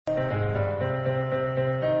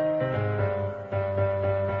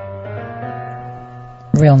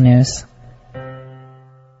Real news.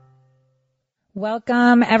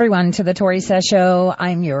 Welcome, everyone, to the Tori Says Show.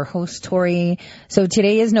 I'm your host, Tori. So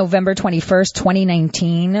today is November 21st,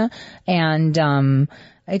 2019, and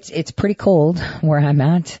it's pretty cold where I'm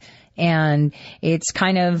at. And it's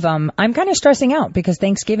kind of, I'm kind of stressing out because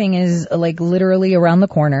Thanksgiving is like literally around the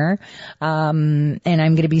corner. And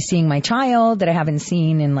I'm going to be seeing my child that I haven't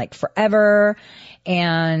seen in like forever.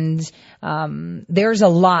 And, there's a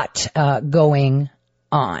lot, going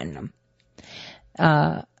on.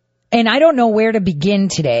 And I don't know where to begin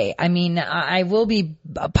today. I mean, I will be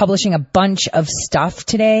publishing a bunch of stuff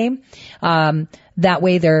today. That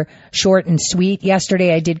way they're short and sweet.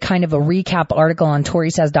 Yesterday I did kind of a recap article on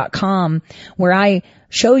ToriSays.com where I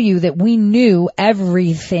show you that we knew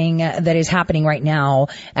everything that is happening right now.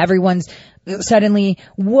 Everyone's suddenly,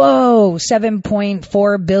 whoa,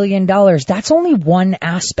 $7.4 billion. That's only one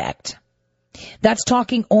aspect. That's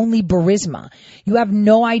talking only Burisma. You have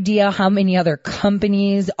no idea how many other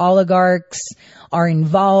companies, oligarchs are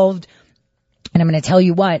involved. And I'm going to tell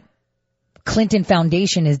you what, Clinton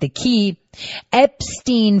Foundation is the key.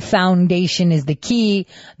 Epstein Foundation is the key.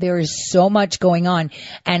 There is so much going on.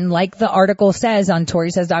 And like the article says on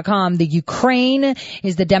ToriSays.com, the Ukraine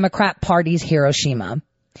is the Democrat Party's Hiroshima.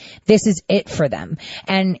 This is it for them.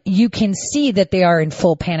 And you can see that they are in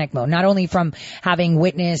full panic mode, not only from having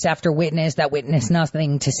witness after witness that witness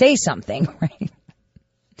nothing to say something, right?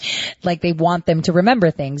 Like they want them to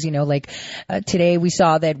remember things, like today we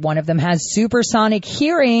saw that one of them has supersonic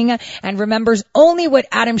hearing and remembers only what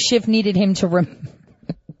Adam Schiff needed him to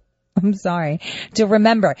to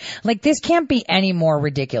remember. Like this can't be any more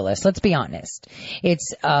ridiculous. Let's be honest.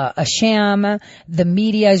 It's a sham. The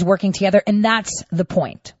media is working together, and that's the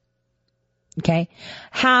point. Okay?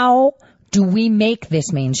 How do we make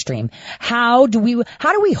this mainstream? How do we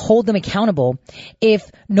hold them accountable if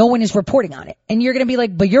no one is reporting on it? And you're going to be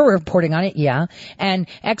like, but you're reporting on it. Yeah. And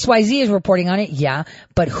XYZ is reporting on it. Yeah.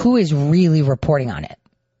 But who is really reporting on it?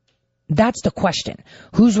 That's the question.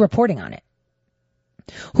 Who's reporting on it?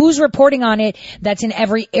 Who's reporting on it that's in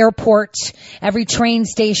every airport, every train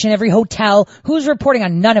station, every hotel? Who's reporting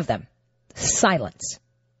on none of them? Silence.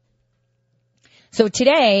 So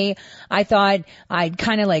today, I thought I'd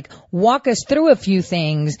kind of like walk us through a few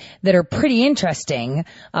things that are pretty interesting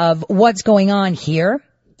of what's going on here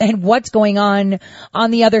and what's going on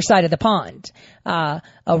the other side of the pond. A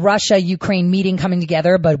Russia-Ukraine meeting coming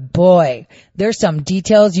together, but boy, there's some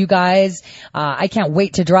details, you guys. I can't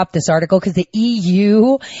wait to drop this article because the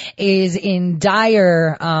EU is in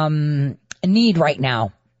dire need right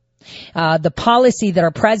now. The policy that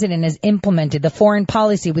our president has implemented, the foreign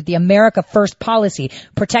policy with the America First policy,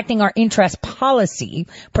 protecting our interest policy,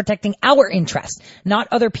 protecting our interest, not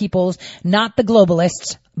other people's, not the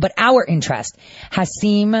globalists, but our interest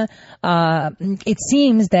it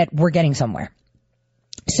seems that we're getting somewhere.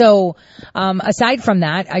 So, aside from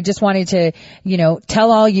that, I just wanted to,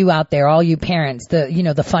 tell all you out there, all you parents,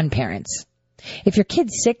 the fun parents. If your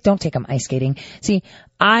kid's sick, don't take them ice skating. See,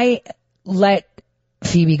 I let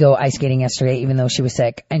Phoebe go ice skating yesterday, even though she was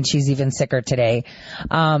sick, and she's even sicker today.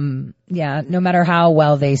 No matter how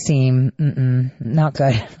well they seem, not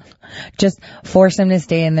good. Just force them to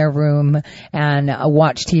stay in their room and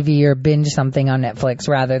watch TV or binge something on Netflix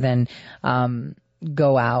rather than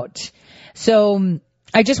go out. So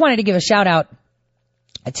I just wanted to give a shout out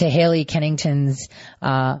to Haley Kennington's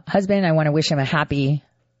husband. I want to wish him a happy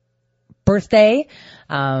birthday.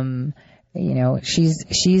 She's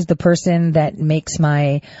the person that makes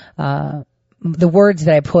my, the words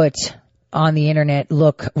that I put on the internet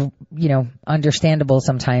look, understandable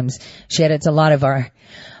sometimes. She edits a lot of our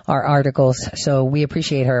articles, so we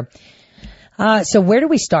appreciate her. So where do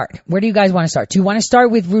we start? Where do you guys want to start? Do you want to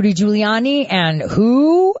start with Rudy Giuliani and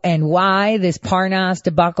who and why this Parnas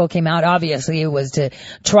debacle came out? Obviously, it was to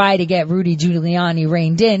try to get Rudy Giuliani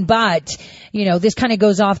reined in, but, this kind of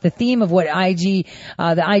goes off the theme of what IG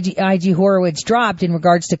Horowitz dropped in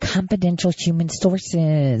regards to confidential human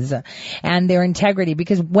sources and their integrity.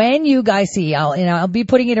 Because when you guys see, I'll be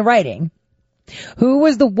putting it in writing, who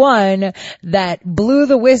was the one that blew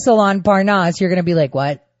the whistle on Parnas, you're going to be like,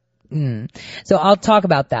 what? So I'll talk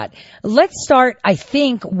about that. Let's start, I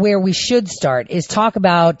think where we should start is talk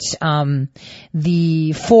about,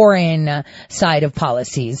 the foreign side of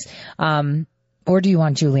policies. Or do you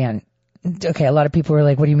want Giuliani? Okay. A lot of people were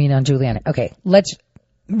like, what do you mean on Giuliani? Okay. Let's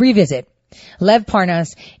revisit. Lev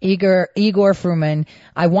Parnas, Igor Fruman.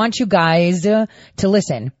 I want you guys to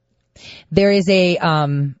listen. There is a,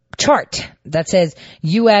 chart that says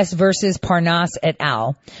U.S. versus Parnas et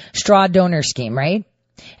al. Straw donor scheme, right?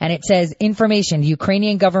 And it says information,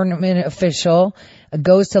 Ukrainian government official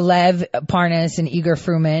goes to Lev Parnas and Igor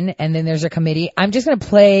Fruman, and then there's a committee. I'm just going to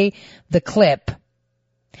play the clip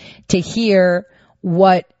to hear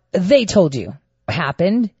what they told you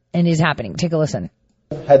happened and is happening. Take a listen.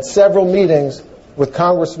 Had several meetings with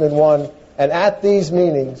Congressman One, and at these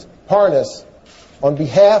meetings, Parnas, on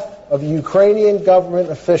behalf of a Ukrainian government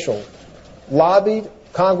official, lobbied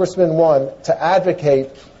Congressman One to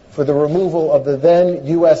advocate for the removal of the then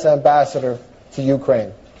U.S. ambassador to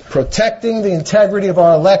Ukraine. Protecting the integrity of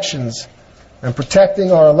our elections and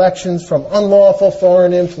protecting our elections from unlawful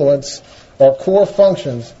foreign influence are core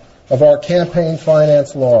functions of our campaign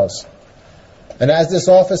finance laws. And as this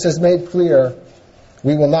office has made clear,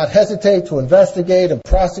 we will not hesitate to investigate and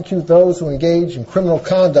prosecute those who engage in criminal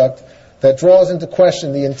conduct that draws into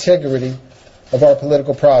question the integrity of our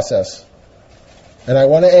political process. And I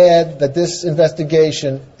want to add that this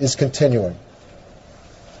investigation is continuing.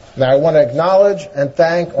 Now, I want to acknowledge and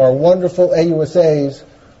thank our wonderful AUSAs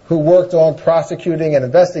who worked on prosecuting and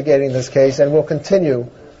investigating this case and will continue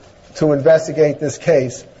to investigate this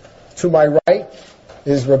case. To my right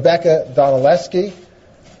is Rebecca Donaleski,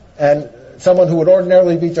 and someone who would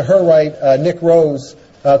ordinarily be to her right, Nick Rose,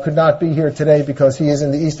 could not be here today because he is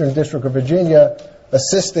in the Eastern District of Virginia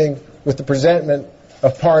assisting with the presentment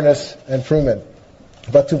of Parnas and Fruman.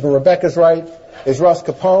 But to Rebecca's right is Russ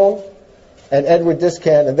Capone and Edward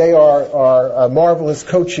Discant, and they are marvelous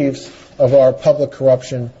co-chiefs of our public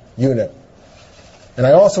corruption unit. And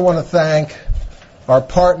I also want to thank our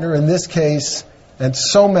partner in this case and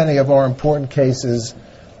so many of our important cases,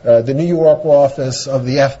 the New York office of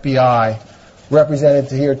the FBI,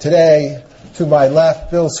 represented here today. To my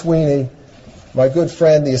left, Bill Sweeney, my good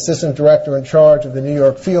friend, the Assistant Director in charge of the New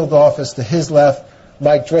York Field Office. To his left,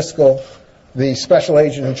 Mike Driscoll, the Special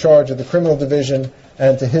Agent in charge of the Criminal Division.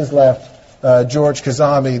 And to his left, George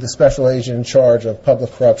Kazami, the Special Agent in charge of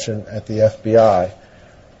Public Corruption at the FBI.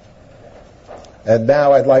 And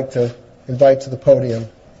now I'd like to invite to the podium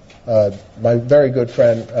my very good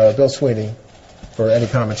friend, Bill Sweeney, for any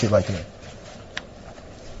comments he'd like to make.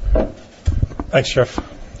 Thanks, Jeff.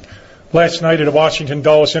 Last night at the Washington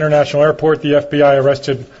Dulles International Airport, the FBI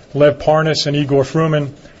arrested Lev Parnas and Igor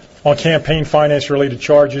Fruman on campaign finance-related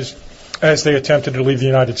charges as they attempted to leave the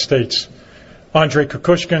United States. Andrei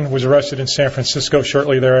Kukushkin was arrested in San Francisco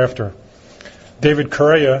shortly thereafter. David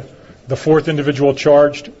Correa, the fourth individual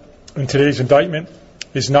charged in today's indictment,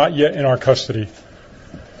 is not yet in our custody.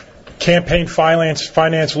 Campaign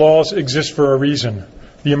finance laws exist for a reason.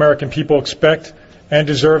 The American people expect and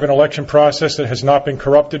deserve an election process that has not been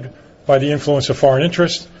corrupted by the influence of foreign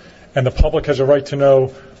interests, and the public has a right to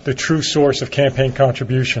know the true source of campaign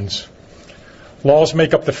contributions. Laws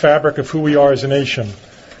make up the fabric of who we are as a nation.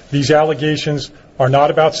 These allegations are not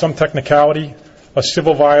about some technicality, a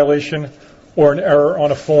civil violation, or an error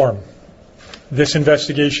on a form. This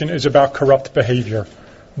investigation is about corrupt behavior,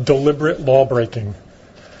 deliberate law-breaking.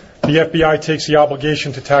 The FBI takes the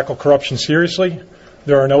obligation to tackle corruption seriously.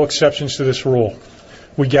 There are no exceptions to this rule.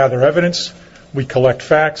 We gather evidence, we collect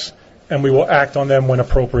facts, and we will act on them when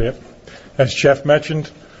appropriate. As Jeff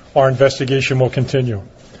mentioned, our investigation will continue.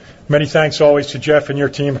 Many thanks always to Jeff and your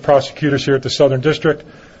team of prosecutors here at the Southern District.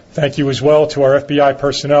 Thank you as well to our FBI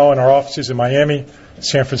personnel in our offices in Miami,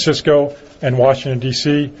 San Francisco, and Washington,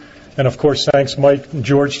 D.C. And, of course, thanks, Mike and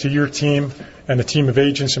George, to your team and the team of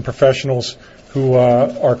agents and professionals who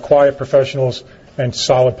are quiet professionals and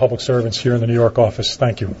solid public servants here in the New York office.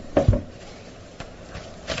 Thank you.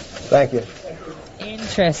 Thank you.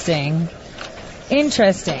 Interesting.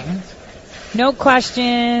 No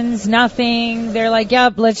questions, nothing. They're like,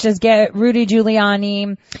 yep, let's just get Rudy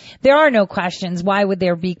Giuliani. There are no questions. Why would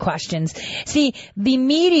there be questions? See, the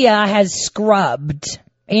media has scrubbed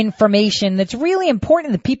information that's really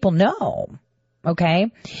important that people know.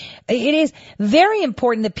 Okay? It is very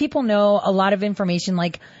important that people know a lot of information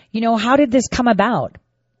like, how did this come about?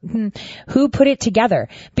 Who put it together?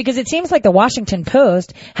 Because it seems like the Washington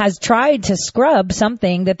Post has tried to scrub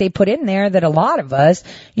something that they put in there that a lot of us,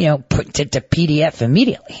 put it to PDF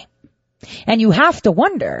immediately. And you have to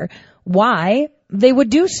wonder why they would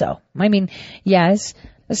do so. I mean, yes,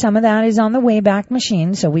 some of that is on the Wayback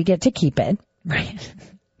Machine, so we get to keep it, right?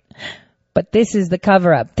 But this is the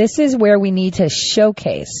cover-up. This is where we need to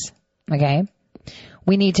showcase, okay?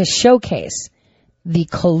 We need to showcase the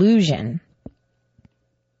collusion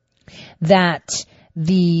that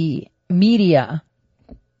the media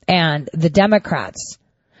and the Democrats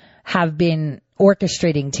have been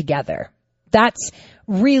orchestrating together. That's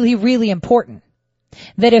really, really important.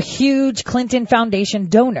 That a huge Clinton Foundation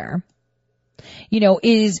donor,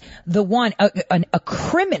 is the one, a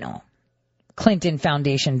criminal, Clinton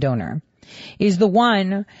Foundation donor, is the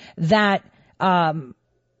one that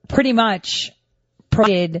pretty much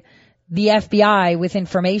provided the FBI with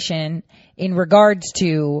information in regards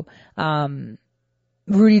to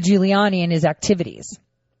Rudy Giuliani and his activities.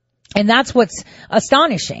 And that's what's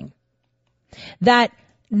astonishing. That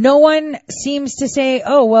no one seems to say,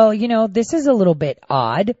 oh, well, you know, this is a little bit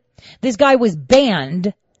odd. This guy was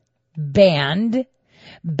banned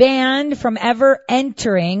from ever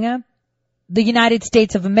entering the United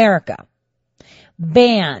States of America.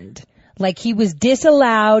 Banned. Like he was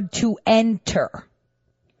disallowed to enter.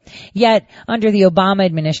 Yet, under the Obama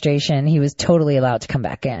administration, he was totally allowed to come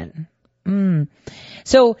back in.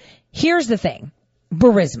 So, here's the thing.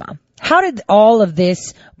 Burisma. How did all of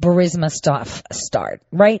this Burisma stuff start,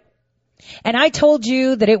 right? And I told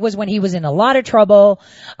you that it was when he was in a lot of trouble.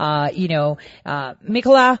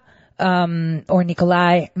 Mikola, or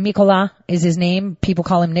Nikolai. Mikola is his name. People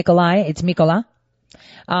call him Nikolai. It's Mikola.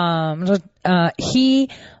 He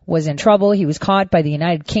was in trouble. He was caught by the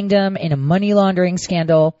United Kingdom in a money laundering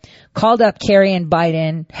scandal, called up Kerry and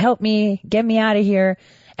Biden, help me, get me out of here.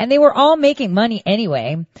 And they were all making money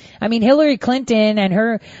anyway. I mean, Hillary Clinton and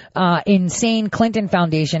her insane Clinton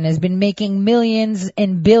Foundation has been making millions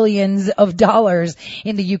and billions of dollars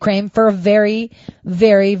in the Ukraine for a very,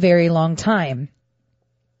 very, very long time.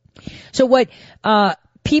 So what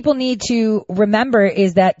people need to remember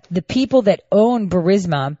is that the people that own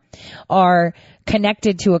Burisma are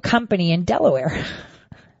connected to a company in Delaware.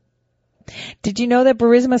 Did you know that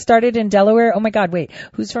Burisma started in Delaware? Oh my God, wait.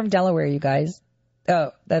 Who's from Delaware, you guys?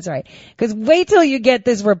 Oh, that's right. Because wait till you get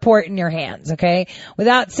this report in your hands, okay?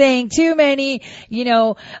 Without saying too many,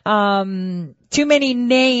 too many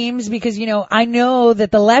names, because, I know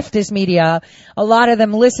that the leftist media, a lot of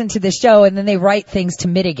them listen to the show and then they write things to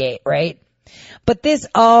mitigate, right? But this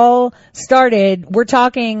all started, we're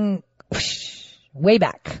talking way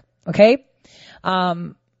back, okay?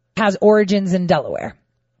 Has origins in Delaware.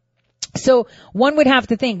 So one would have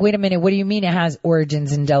to think, wait a minute, what do you mean it has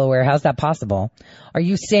origins in Delaware? How's that possible? Are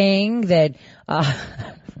you saying that,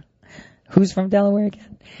 who's from Delaware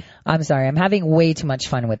again? I'm sorry, I'm having way too much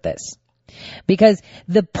fun with this. Because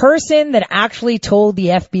the person that actually told the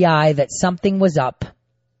FBI that something was up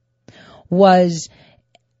was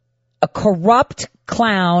a corrupt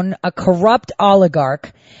clown, a corrupt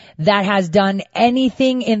oligarch that has done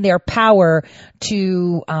anything in their power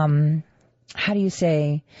to,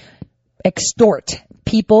 extort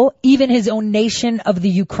people, even his own nation of the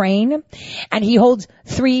Ukraine. And he holds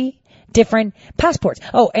 3 different passports.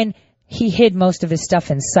 Oh, and he hid most of his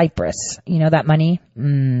stuff in Cyprus. You know that money?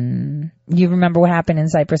 You remember what happened in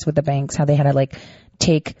Cyprus with the banks? How they had to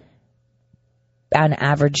take an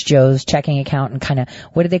average Joe's checking account and kind of,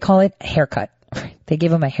 what did they call it? A haircut. They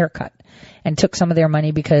gave him a haircut and took some of their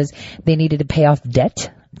money because they needed to pay off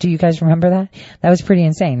debt. Do you guys remember that? That was pretty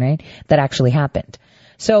insane, right? That actually happened.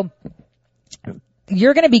 So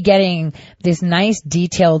you're going to be getting this nice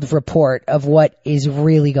detailed report of what is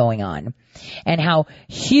really going on and how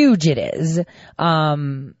huge it is,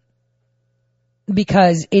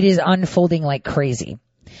 because it is unfolding like crazy.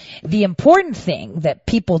 The important thing that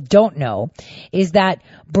people don't know is that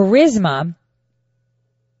Burisma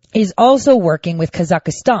is also working with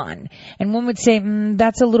Kazakhstan. And one would say,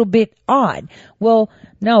 that's a little bit odd. Well,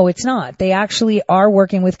 no, it's not. They actually are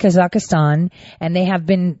working with Kazakhstan, and they have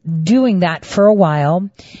been doing that for a while,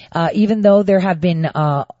 even though there have been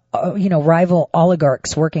rival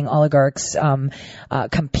oligarchs, working oligarchs,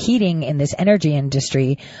 competing in this energy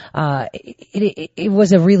industry. It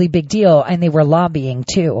was a really big deal, and they were lobbying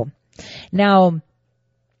too. Now,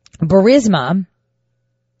 Burisma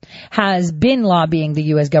has been lobbying the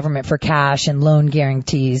U.S. government for cash and loan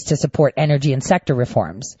guarantees to support energy and sector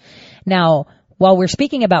reforms. Now, while we're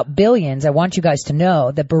speaking about billions, I want you guys to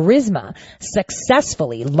know that Burisma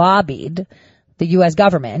successfully lobbied the U.S.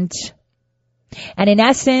 government, and in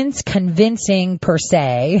essence, convincing per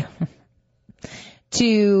se,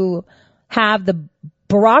 to have the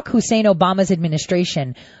Barack Hussein Obama's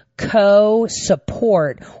administration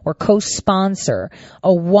co-support or co-sponsor a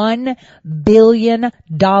 $1 billion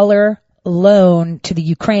loan to the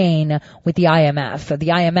Ukraine with the IMF. The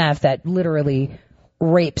IMF that literally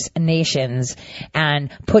rapes nations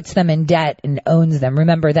and puts them in debt and owns them.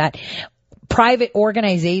 Remember that private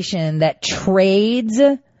organization that trades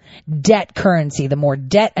debt currency. The more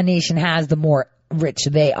debt a nation has, the more rich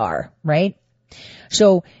they are, right?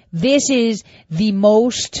 So this is the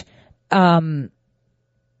most,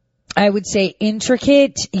 I would say,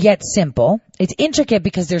 intricate yet simple. It's intricate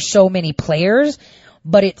because there's so many players,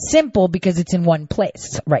 but it's simple because it's in one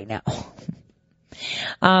place right now.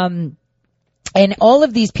 And all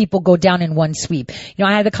of these people go down in one sweep. You know,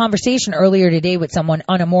 I had a conversation earlier today with someone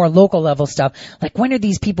on a more local level stuff. Like, when are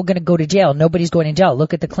these people going to go to jail? Nobody's going to jail.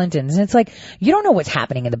 Look at the Clintons. And it's like, you don't know what's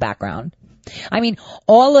happening in the background. I mean,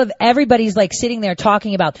 everybody's like sitting there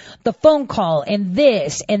talking about the phone call and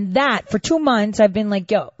this and that. For 2 months, I've been like,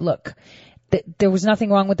 yo, look. There was nothing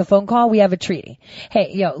wrong with the phone call. We have a treaty.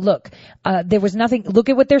 Hey, yo, look, there was nothing. Look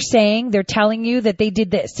at what they're saying. They're telling you that they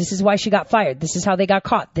did this. This is why she got fired. This is how they got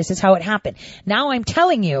caught. This is how it happened. Now I'm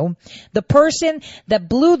telling you, the person that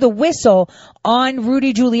blew the whistle on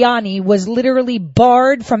Rudy Giuliani was literally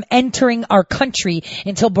barred from entering our country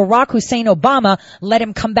until Barack Hussein Obama let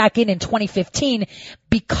him come back in 2015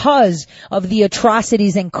 because of the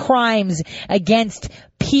atrocities and crimes against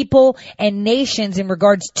people and nations in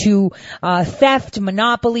regards to theft,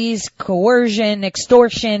 monopolies, coercion,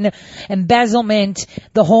 extortion, embezzlement,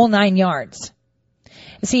 the whole 9 yards.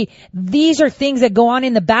 See, these are things that go on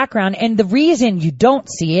in the background, and the reason you don't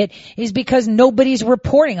see it is because nobody's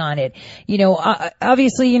reporting on it. You know,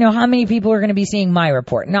 obviously, you know, how many people are going to be seeing my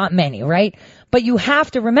report? Not many, right? But you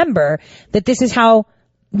have to remember that this is how,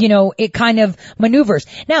 you know, it kind of maneuvers.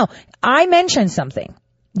 Now, I mentioned something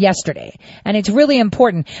yesterday, and it's really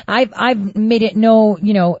important. I've made it no,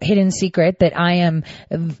 you know, hidden secret that I am,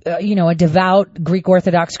 you know, a devout Greek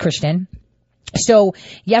Orthodox Christian. So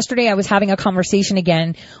yesterday I was having a conversation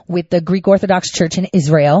again with the Greek Orthodox Church in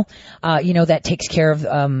Israel, you know, that takes care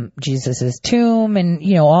of, Jesus's tomb and,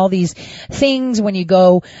 you know, all these things when you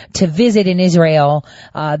go to visit in Israel,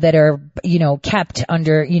 that are, you know, kept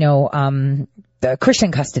under, you know, the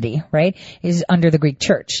Christian custody, right, is under the Greek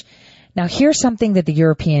Church. Now, here's something that the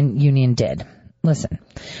European Union did. Listen.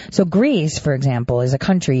 So Greece, for example, is a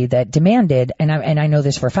country that demanded, and I know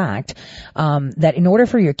this for a fact, that in order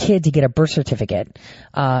for your kid to get a birth certificate,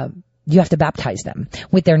 you have to baptize them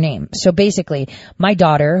with their name. So basically, my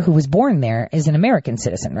daughter, who was born there, is an American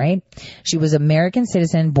citizen, right? She was an American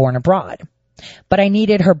citizen born abroad. But I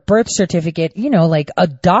needed her birth certificate, you know, like a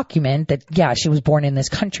document that, yeah, she was born in this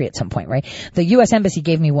country at some point, right? The U.S. Embassy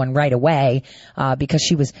gave me one right away, because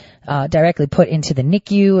she was, directly put into the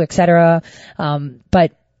NICU, et cetera.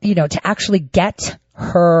 But, you know, to actually get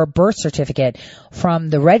her birth certificate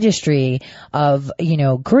from the registry of, you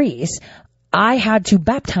know, Greece, I had to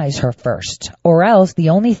baptize her first, or else the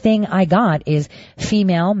only thing I got is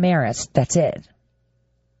female Maris. That's it.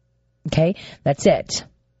 Okay? That's it.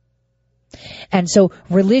 And so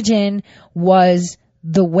religion was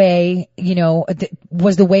the way, you know,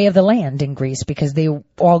 was the way of the land in Greece, because they were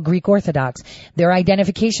all Greek Orthodox. Their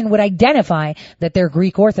identification would identify that they're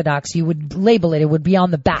Greek Orthodox. You would label it. It would be on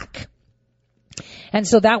the back. And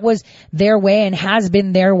so that was their way and has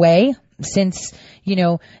been their way since, you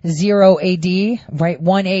know, 0 AD, right?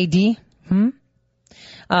 1 AD.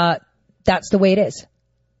 That's the way it is.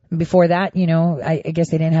 Before that, you know, I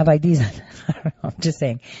guess they didn't have IDs. I don't know. I'm just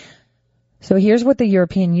saying. So here's what the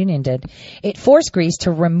European Union did. It forced Greece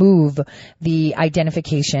to remove the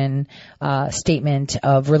identification statement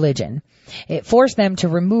of religion. It forced them to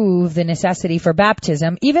remove the necessity for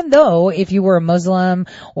baptism, even though if you were a Muslim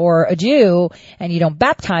or a Jew and you don't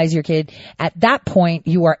baptize your kid, at that point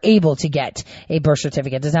you are able to get a birth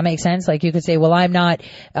certificate. Does that make sense? Like you could say, well, I'm not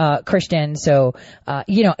Christian, so,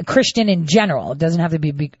 you know, Christian in general. It doesn't have to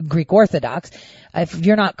be Greek Orthodox. If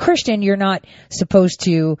you're not Christian, you're not supposed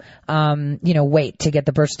to, you know, wait to get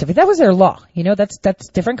the birth certificate. That was their law. You know, that's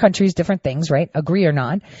different countries, different things, right? Agree or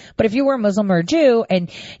not. But if you were a Muslim or a Jew and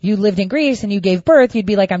you lived in Greece and you gave birth, you'd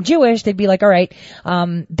be like, I'm Jewish. They'd be like, all right.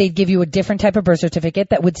 They'd give you a different type of birth certificate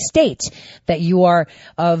that would state that you are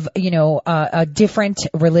of, you know, a different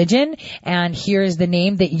religion. And here's the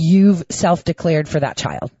name that you've self-declared for that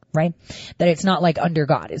child, right? That it's not like under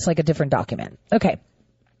God. It's like a different document. Okay.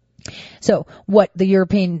 So what the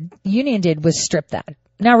European Union did was strip that.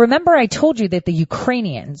 Now remember I told you that the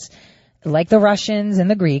Ukrainians, like the Russians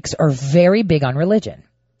and the Greeks, are very big on religion.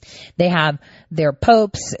 They have their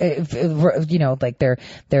popes, you know, like their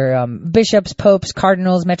bishops, popes,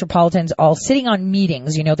 cardinals, metropolitans, all sitting on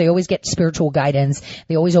meetings. You know, they always get spiritual guidance.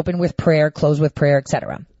 They always open with prayer, close with prayer,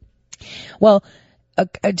 etc. Well,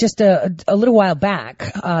 just a little while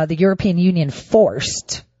back, the European Union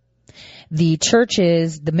forced the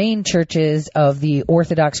churches, the main churches of the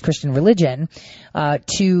Orthodox Christian religion,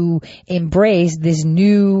 to embrace this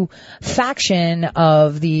new faction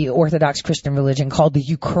of the Orthodox Christian religion called the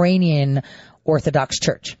Ukrainian Orthodox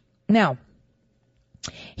Church. Now,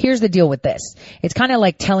 here's the deal with this. It's kind of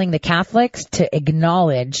like telling the Catholics to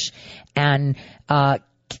acknowledge and,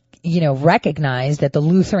 you know, recognize that the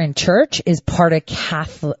Lutheran Church is part of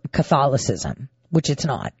Catholicism, which it's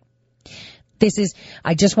not.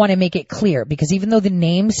 I just want to make it clear, because even though the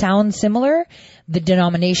name sounds similar, the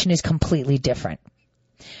denomination is completely different.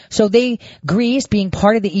 So Greece, being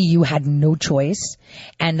part of the EU, had no choice,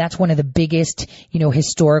 and that's one of the biggest,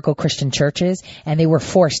 historical Christian churches, and they were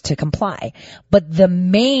forced to comply. But the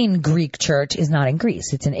main Greek church is not in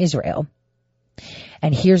Greece, it's in Israel.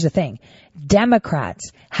 And here's the thing.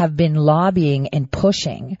 Democrats have been lobbying and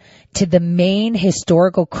pushing to the main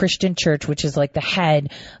historical Christian church, which is like the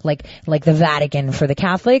head, like the Vatican for the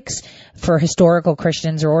Catholics, for historical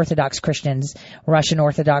Christians or Orthodox Christians, Russian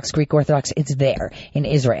Orthodox, Greek Orthodox, it's there in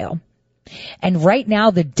Israel. And right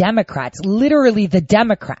now the Democrats, literally the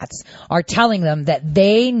Democrats, are telling them that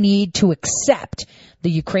they need to accept the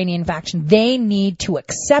Ukrainian faction. They need to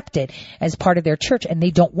accept it as part of their church, and they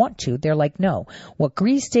don't want to. They're like, no, what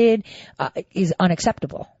Greece did is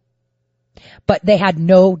unacceptable. But they had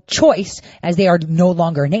no choice, as they are no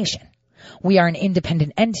longer a nation. We are an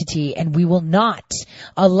independent entity, and we will not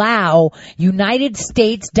allow United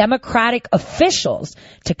States Democratic officials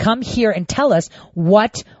to come here and tell us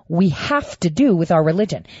what we have to do with our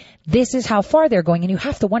religion. This is how far they're going, and you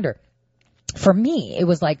have to wonder. For me, it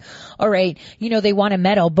was like, all right, they want to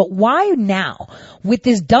meddle, but why now? With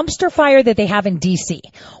this dumpster fire that they have in DC,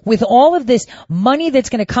 with all of this money that's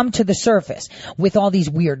going to come to the surface, with all these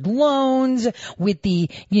weird loans, with the,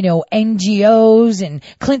 NGOs and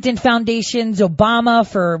Clinton foundations, Obama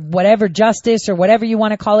for whatever justice or whatever you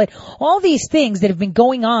want to call it, all these things that have been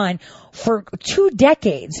going on for 2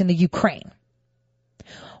 decades in the Ukraine.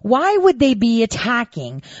 Why would they be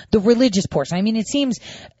attacking the religious portion? I mean, it seems,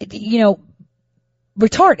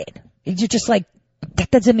 retarded. You're just like, that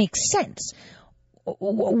doesn't make sense.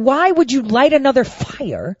 Why would you light another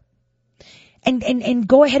fire and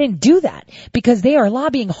go ahead and do that? Because they are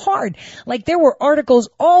lobbying hard. Like, there were articles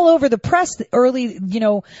all over the press early,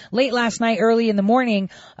 late last night, early in the morning,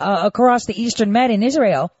 across the Eastern Med in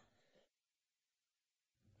Israel,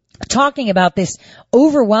 talking about this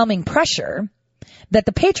overwhelming pressure that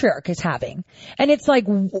the patriarch is having. And it's like,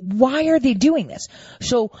 why are they doing this?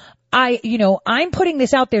 So I'm putting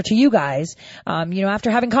this out there to you guys, after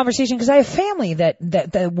having conversation, because I have family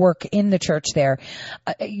that work in the church there.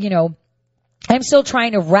 I'm still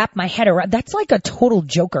trying to wrap my head around. That's like a total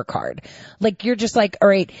Joker card. Like, you're just like, all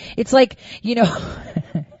right, it's like,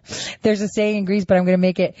 there's a saying in Greece, but I'm going to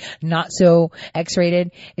make it not so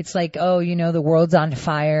X-rated. It's like, oh, the world's on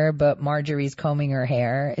fire, but Marjorie's combing her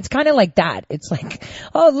hair. It's kind of like that. It's like,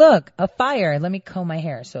 oh, look, a fire. Let me comb my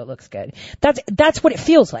hair so it looks good. That's what it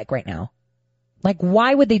feels like right now. Like,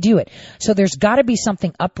 why would they do it? So there's got to be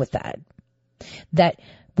something up with that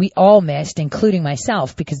we all missed, including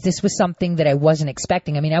myself, because this was something that I wasn't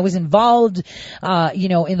expecting. I mean, I was involved,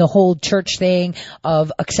 in the whole church thing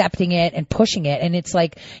of accepting it and pushing it. And it's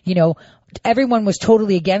like, everyone was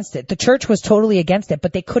totally against it. The church was totally against it,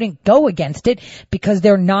 but they couldn't go against it because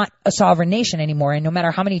they're not a sovereign nation anymore. And no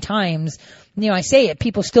matter how many times, I say it,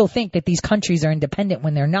 people still think that these countries are independent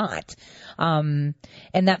when they're not. And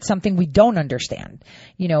that's something we don't understand.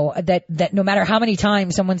 That no matter how many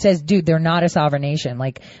times someone says, dude, they're not a sovereign nation.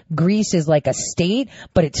 Like, Greece is like a state,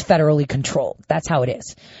 but it's federally controlled. That's how it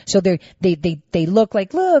is. So they look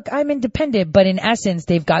like, look, I'm independent, but in essence,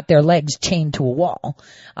 they've got their legs chained to a wall.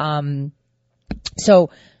 So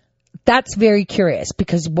that's very curious,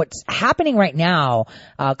 because what's happening right now,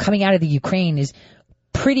 coming out of the Ukraine, is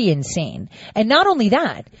pretty insane. And not only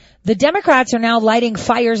that, the Democrats are now lighting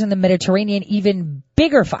fires in the Mediterranean, even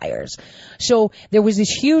bigger fires. So there was this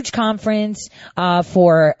huge conference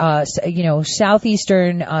for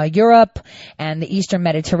southeastern Europe and the eastern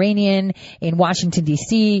Mediterranean in Washington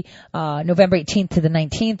D.C. November 18th to the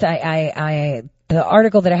 19th. The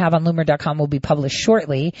article that I have on Loomer.com will be published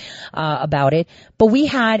shortly about it. But we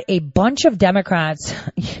had a bunch of Democrats,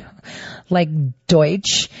 like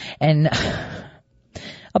Deutsch and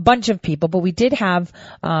a bunch of people, but we did have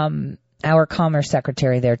our Commerce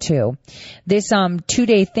Secretary there too. This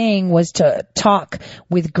 2-day thing was to talk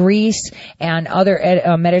with Greece and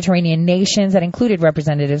other Mediterranean nations that included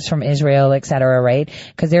representatives from Israel, et cetera, right?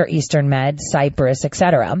 Because they're Eastern Med, Cyprus, et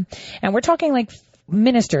cetera. And we're talking like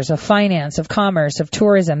ministers of finance, of commerce, of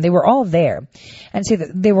tourism. They were all there. And so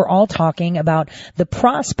they were all talking about the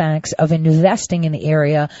prospects of investing in the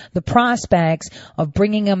area, the prospects of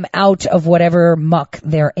bringing them out of whatever muck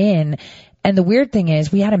they're in. And the weird thing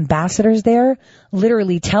is, we had ambassadors there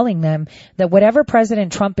literally telling them that whatever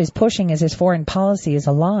President Trump is pushing as his foreign policy is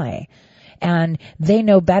a lie. And they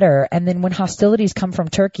know better. And then when hostilities come from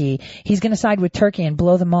Turkey, he's going to side with Turkey and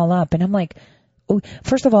blow them all up. And I'm like,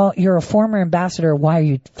 first of all, you're a former ambassador. Why are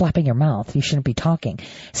you flapping your mouth? You shouldn't be talking.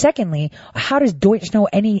 Secondly, how does Deutsch know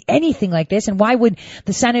anything like this? And why would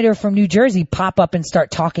the senator from New Jersey pop up and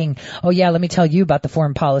start talking? Oh yeah, let me tell you about the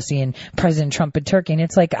foreign policy and President Trump and Turkey. And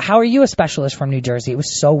it's like, how are you a specialist from New Jersey? It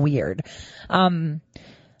was so weird. I'm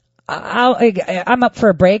up for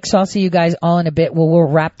a break, so I'll see you guys all in a bit. We'll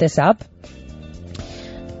wrap this up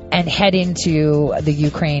and head into the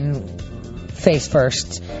Ukraine face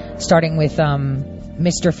first, starting with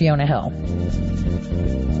Mr. Fiona Hill.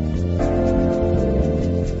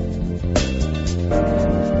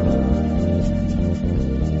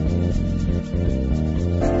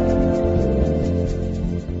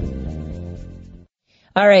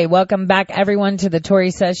 All right, welcome back everyone to the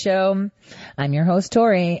Tori Says Show. I'm your host,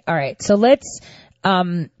 Tori. All right, so let's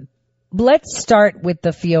start with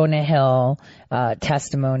the Fiona Hill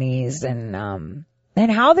testimonies and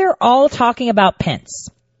how they're all talking about Pence.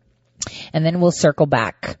 And then we'll circle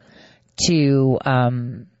back to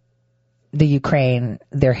the Ukraine,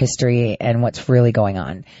 their history, and what's really going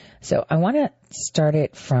on. So I want to start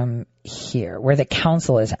it from here, where the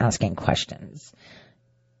council is asking questions.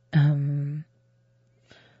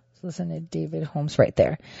 Let's listen to David Holmes right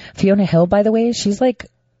there. Fiona Hill, by the way, she's like,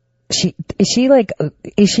 is she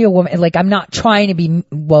a woman? Like, I'm not trying to be,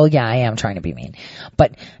 well, yeah, I am trying to be mean,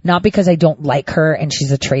 but not because I don't like her and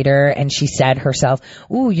she's a traitor and she said herself,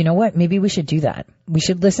 ooh, you know what? Maybe we should do that. We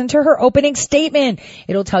should listen to her opening statement.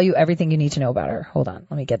 It'll tell you everything you need to know about her. Hold on.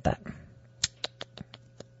 Let me get that.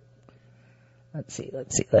 Let's see.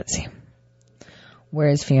 Where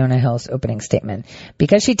is Fiona Hill's opening statement?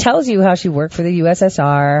 Because she tells you how she worked for the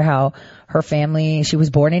USSR, how her family, she was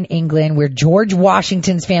born in England, where George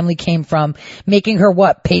Washington's family came from, making her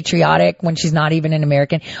what? Patriotic when she's not even an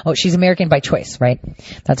American. Oh, she's American by choice, right?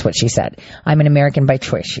 That's what she said. I'm an American by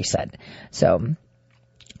choice, she said. So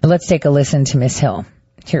let's take a listen to Miss Hill.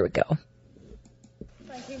 Here we go.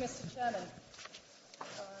 Thank you, Mr. Chairman.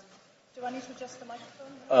 Do I need to adjust the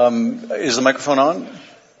microphone? Is the microphone on?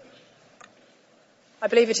 I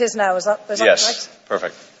believe it is now. Is that yes, correct?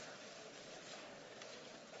 Perfect.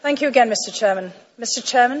 Thank you again, Mr. Chairman. Mr.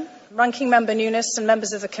 Chairman, Ranking Member Nunes and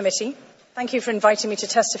members of the committee, thank you for inviting me to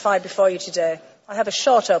testify before you today. I have a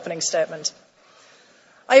short opening statement.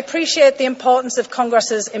 I appreciate the importance of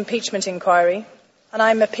Congress's impeachment inquiry, and I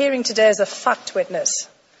am appearing today as a fact witness,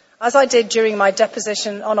 as I did during my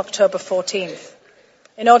deposition on October 14th,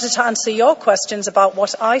 in order to answer your questions about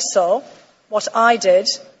what I saw, what I did,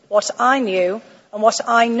 what I knew, and what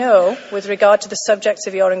I know with regard to the subjects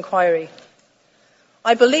of your inquiry.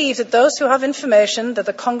 I believe that those who have information that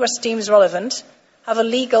the Congress deems relevant have a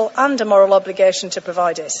legal and a moral obligation to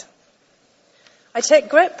provide it. I take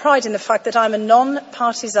great pride in the fact that I'm a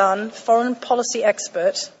non-partisan foreign policy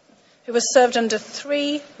expert who has served under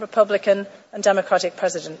 3 Republican and Democratic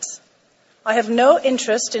presidents. I have no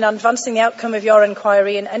interest in advancing the outcome of your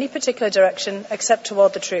inquiry in any particular direction except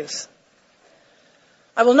toward the truth.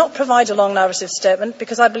 I will not provide a long narrative statement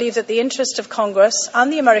because I believe that the interest of Congress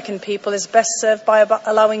and the American people is best served by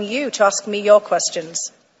allowing you to ask me your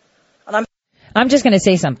questions. And I'm just going to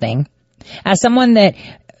say something. As someone that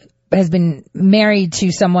has been married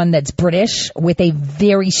to someone that's British with a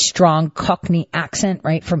very strong Cockney accent,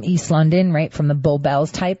 right, from East London, right, from the Bull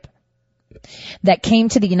Bells type, that came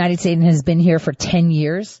to the United States and has been here for 10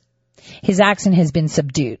 years, his accent has been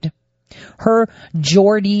subdued. Her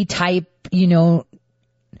Geordie type, no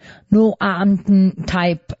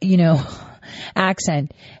type,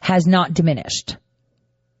 accent has not diminished.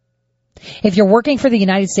 If you're working for the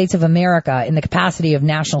United States of America in the capacity of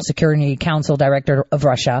National Security Council Director of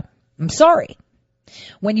Russia, I'm sorry.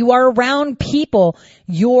 When you are around people,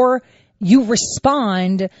 you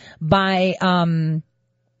respond by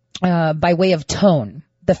way of tone.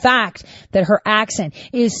 The fact that her accent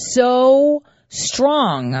is so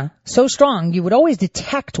strong, you would always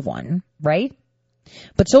detect one, right?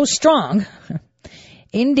 But so strong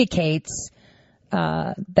indicates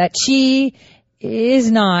that she is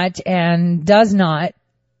not and does not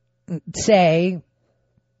say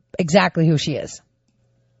exactly who she is.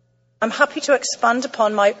 I'm happy to expand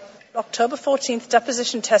upon my October 14th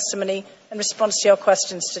deposition testimony in response to your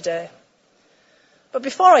questions today. But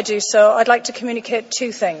before I do so, I'd like to communicate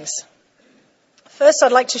 2 things. First,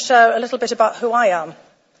 I'd like to share a little bit about who I am.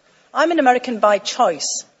 I'm an American by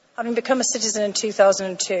choice, having become a citizen in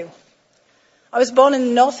 2002. I was born in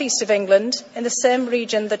the northeast of England, in the same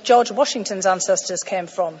region that George Washington's ancestors came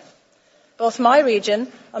from. Both my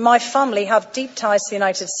region and my family have deep ties to the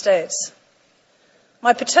United States.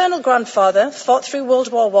 My paternal grandfather fought through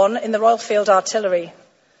World War I in the Royal Field Artillery,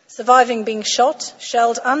 surviving being shot,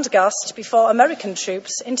 shelled and gassed before American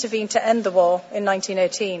troops intervened to end the war in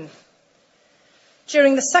 1918.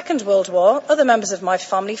 During the Second World War, other members of my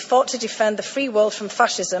family fought to defend the free world from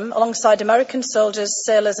fascism alongside American soldiers,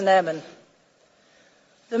 sailors and airmen.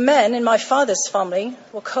 The men in my father's family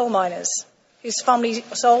were coal miners, whose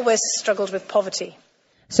families always struggled with poverty.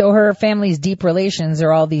 So her family's deep relations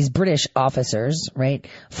are all these British officers, right,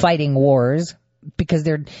 fighting wars because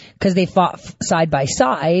they fought side by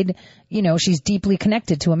side. You know, she's deeply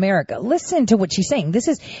connected to America. Listen to what she's saying. This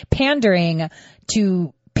is pandering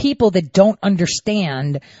to people that don't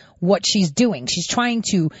understand what she's doing. She's trying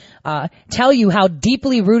to tell you how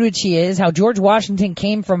deeply rooted she is, how George Washington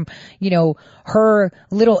came from, you know, her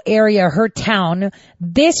little area, her town.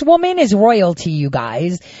 This woman is royalty, you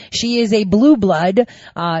guys. She is a blue blood.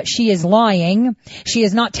 She is lying. She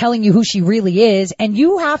is not telling you who she really is. And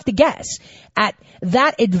you have to guess, at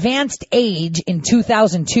that advanced age in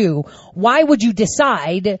 2002, why would you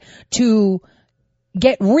decide to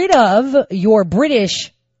get rid of your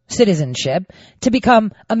British citizenship to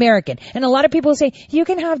become American? And a lot of people say, you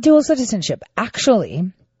can have dual citizenship.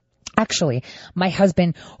 Actually, my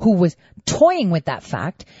husband, who was toying with that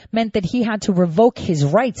fact, meant that he had to revoke his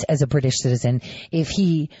rights as a British citizen if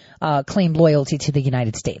he claimed loyalty to the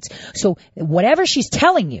United States. So whatever she's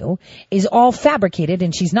telling you is all fabricated,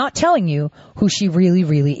 and she's not telling you who she really,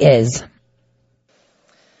 really is.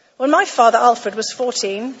 When my father, Alfred, was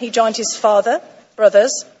 14, he joined his father, brother,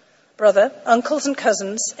 uncles and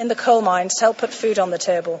cousins in the coal mines to help put food on the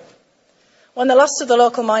table. When the last of the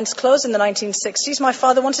local mines closed in the 1960s, my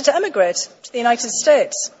father wanted to emigrate to the United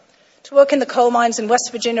States to work in the coal mines in West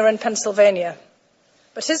Virginia and Pennsylvania.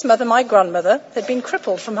 But his mother, my grandmother, had been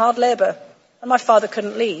crippled from hard labour, and my father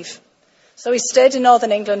couldn't leave. So he stayed in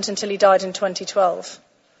northern England until he died in 2012.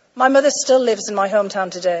 My mother still lives in my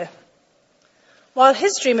hometown today. While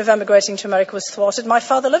his dream of emigrating to America was thwarted, my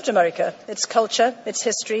father loved America, its culture, its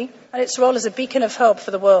history, and its role as a beacon of hope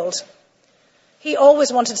for the world. He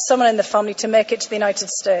always wanted someone in the family to make it to the United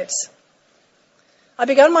States. I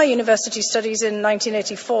began my university studies in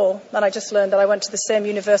 1984, and I just learned that I went to the same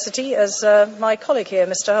university as my colleague here,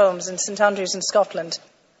 Mr. Holmes, in St Andrews in Scotland.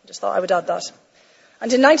 I just thought I would add that.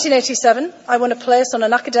 And in 1987, I won a place on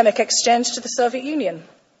an academic exchange to the Soviet Union.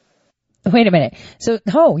 Wait a minute. So,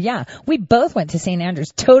 oh yeah, we both went to St.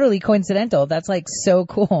 Andrews. Totally coincidental. That's like so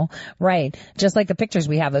cool. Right. Just like the pictures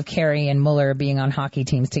we have of Kerry and Mueller being on hockey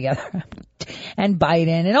teams together. And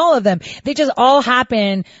Biden and all of them. They just all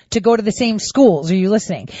happen to go to the same schools. Are you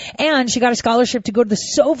listening? And she got a scholarship to go to the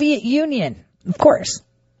Soviet Union. Of course.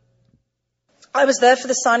 I was there for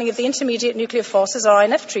the signing of the Intermediate Nuclear Forces, or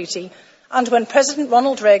INF Treaty, and when President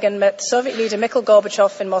Ronald Reagan met Soviet leader Mikhail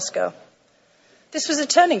Gorbachev in Moscow. This was a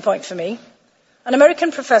turning point for me. An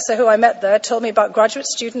American professor who I met there told me about graduate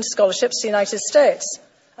student scholarships to the United States.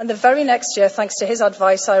 And the very next year, thanks to his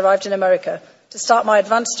advice, I arrived in America to start my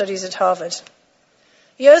advanced studies at Harvard.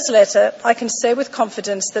 Years later, I can say with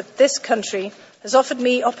confidence that this country has offered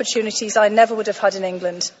me opportunities I never would have had in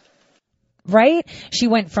England. Right? She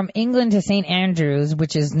went from England to St. Andrews,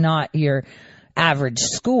 which is not your average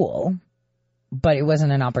school, but it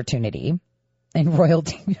wasn't an opportunity. And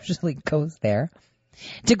royalty usually goes there.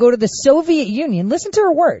 To go to the Soviet Union, listen to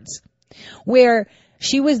her words, where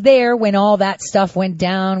she was there when all that stuff went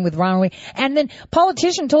down with Ronald Reagan. And then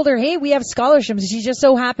politician told her, hey, we have scholarships. She just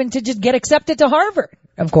so happened to just get accepted to Harvard,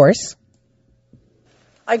 of course.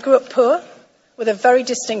 I grew up poor with a very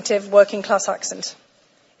distinctive working class accent.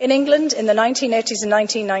 In England in the 1980s and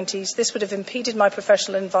 1990s, this would have impeded my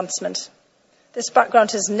professional advancement. This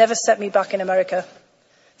background has never set me back in America.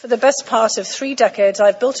 For the best part of 3 decades,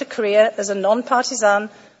 I've built a career as a non-partisan,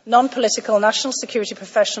 non-political national security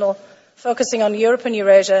professional focusing on Europe and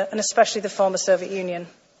Eurasia, and especially the former Soviet Union.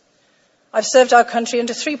 I've served our country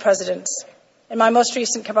under 3 presidents, in my most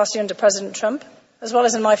recent capacity under President Trump, as well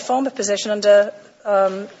as in my former position under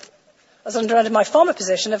my former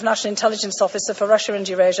position of National Intelligence Officer for Russia and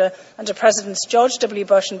Eurasia under Presidents George W.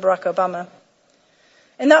 Bush and Barack Obama.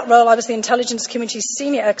 In that role, I was the intelligence community's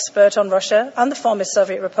senior expert on Russia and the former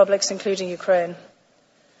Soviet republics, including Ukraine.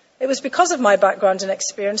 It was because of my background and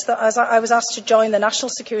experience that I was asked to join the National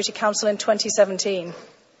Security Council in 2017.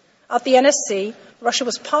 At the NSC, Russia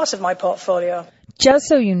was part of my portfolio. Just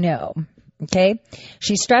so you know, okay,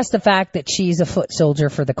 she stressed the fact that she's a foot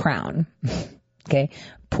soldier for the crown. Okay,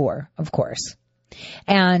 poor, of course.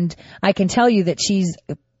 And I can tell you that she's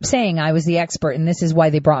saying I was the expert and this is why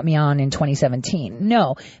they brought me on in 2017.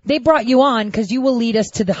 No, they brought you on because you will lead us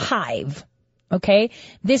to the hive. Okay?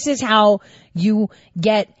 This is how you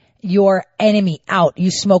get your enemy out. You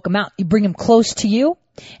smoke them out. You bring them close to you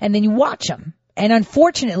and then you watch them And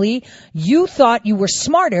unfortunately, you thought you were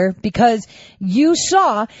smarter because you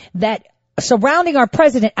saw that surrounding our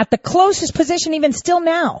president at the closest position, even still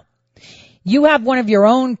now, you have one of your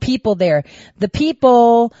own people there. The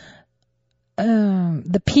people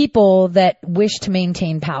that wish to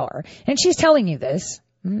maintain power. And she's telling you this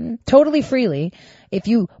totally freely. If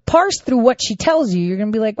you parse through what she tells you, you're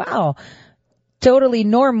going to be like, wow, totally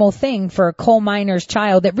normal thing for a coal miner's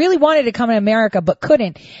child that really wanted to come to America but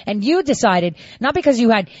couldn't. And you decided, not because you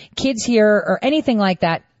had kids here or anything like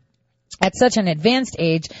that, at such an advanced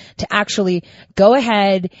age, to actually go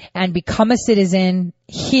ahead and become a citizen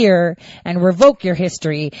here and revoke your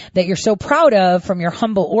history that you're so proud of from your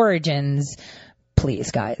humble origins.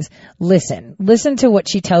 Please, guys, listen to what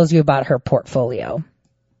she tells you about her portfolio.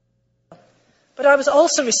 But I was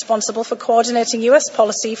also responsible for coordinating US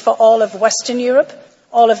policy for all of Western Europe,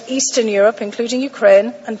 all of Eastern Europe, including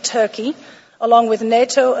Ukraine and Turkey, along with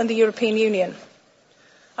NATO and the European Union.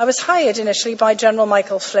 I was hired initially by General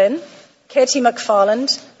Michael Flynn, Katie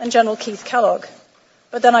McFarland and General Keith Kellogg.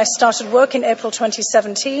 But then I started work in April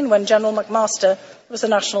 2017 when General McMaster was the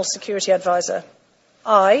National Security Advisor.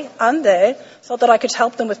 I, and they, thought that I could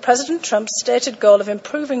help them with President Trump's stated goal of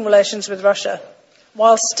improving relations with Russia,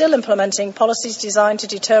 while still implementing policies designed to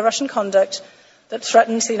deter Russian conduct that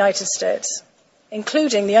threatens the United States,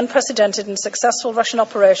 including the unprecedented and successful Russian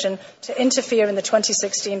operation to interfere in the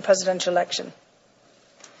 2016 presidential election.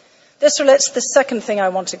 This relates to the second thing I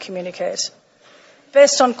want to communicate.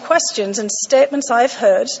 Based on questions and statements I've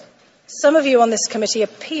heard, some of you on this committee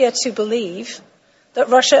appear to believe that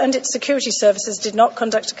Russia and its security services did not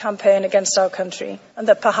conduct a campaign against our country, and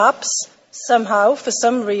that perhaps, somehow, for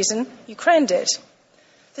some reason, Ukraine did.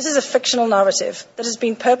 This is a fictional narrative that has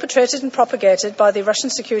been perpetrated and propagated by the Russian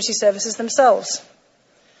security services themselves.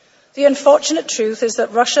 The unfortunate truth is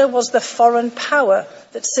that Russia was the foreign power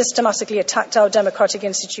that systematically attacked our democratic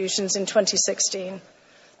institutions in 2016.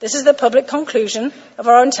 This is the public conclusion of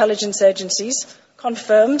our intelligence agencies,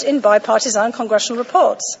 confirmed in bipartisan congressional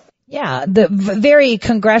reports. Yeah, the very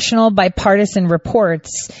congressional bipartisan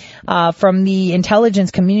reports from the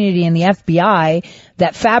intelligence community and the FBI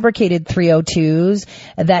that fabricated 302s,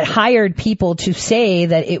 that hired people to say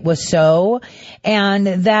that it was so, and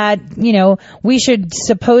that, we should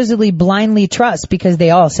supposedly blindly trust because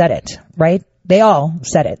they all said it, right? They all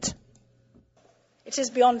said it. It is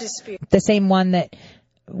beyond dispute. The same one that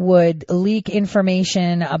would leak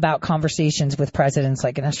information about conversations with presidents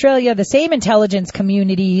like in Australia, the same intelligence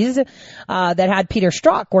communities that had Peter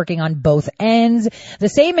Strzok working on both ends, the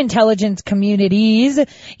same intelligence communities,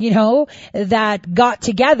 that got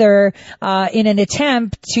together in an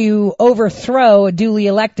attempt to overthrow a duly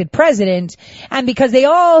elected president. And because they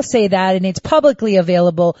all say that and it's publicly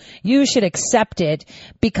available, you should accept it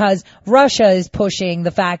because Russia is pushing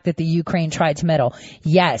the fact that the Ukraine tried to meddle.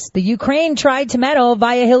 Yes, the Ukraine tried to meddle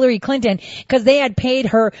via Hillary Clinton because they had paid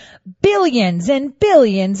her billions and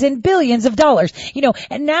billions and billions of dollars.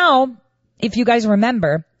 And now, if you guys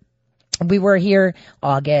remember, we were here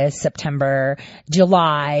August, September,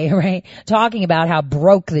 July, right? Talking about how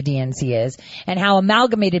broke the DNC is and how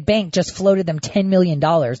Amalgamated Bank just floated them $10 million.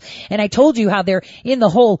 And I told you how they're in the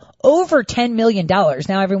hole over $10 million.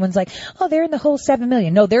 Now everyone's like, oh, they're in the hole $7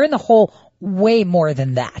 million. No, they're in the hole way more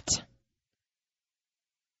than that.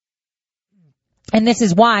 And this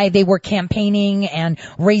is why they were campaigning and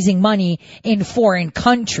raising money in foreign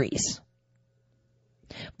countries.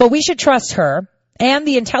 But we should trust her and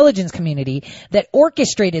the intelligence community that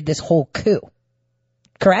orchestrated this whole coup.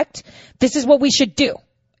 Correct? This is what we should do.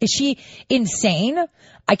 Is she insane?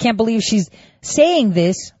 I can't believe she's saying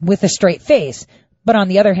this with a straight face. But on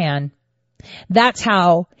the other hand, that's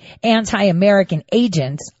how anti-American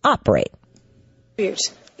agents operate.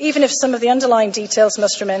 Even if some of the underlying details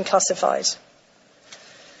must remain classified.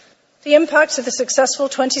 The impact of the successful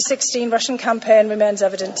 2016 Russian campaign remains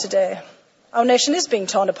evident today. Our nation is being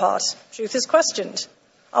torn apart. Truth is questioned.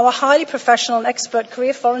 Our highly professional and expert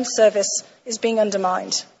career foreign service is being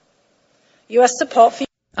undermined. U.S. support for...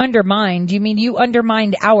 Undermined? You mean you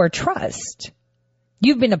undermined our trust?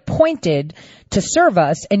 You've been appointed to serve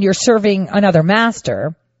us, and you're serving another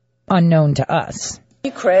master unknown to us.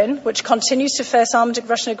 Ukraine, which continues to face armed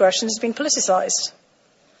Russian aggression, has been politicized.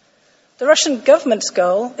 The Russian government's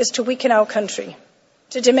goal is to weaken our country,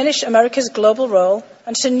 to diminish America's global role,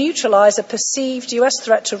 and to neutralize a perceived U.S.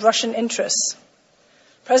 threat to Russian interests.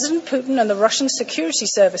 President Putin and the Russian security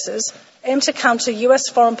services aim to counter U.S.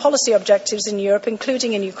 foreign policy objectives in Europe,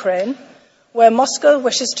 including in Ukraine, where Moscow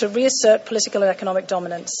wishes to reassert political and economic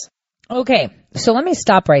dominance. Okay, so let me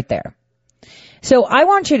stop right there. So I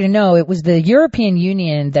want you to know it was the European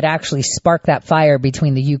Union that actually sparked that fire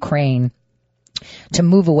between the Ukraine to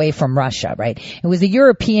move away from Russia, right? It was the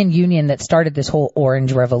European Union that started this whole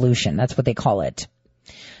orange revolution. That's what they call it.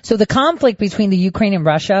 So the conflict between the Ukraine and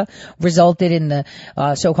Russia resulted in the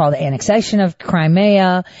so-called annexation of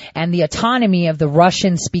Crimea and the autonomy of the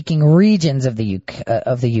Russian-speaking regions of the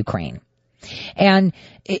Ukraine. And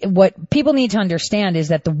what people need to understand is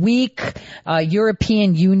that the weak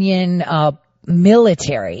European Union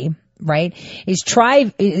military, right, is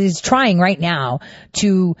trying right now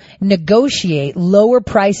to negotiate lower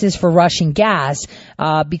prices for Russian gas,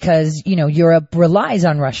 because, Europe relies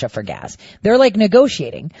on Russia for gas. They're like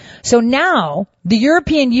negotiating. So now the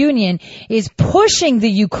European Union is pushing the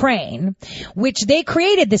Ukraine, which they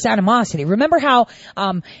created this animosity. Remember how,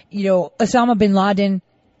 Osama bin Laden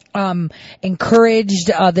encouraged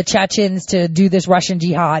the Chechens to do this Russian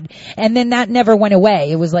jihad, and then that never went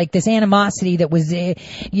away. It was like this animosity that was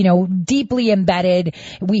deeply embedded.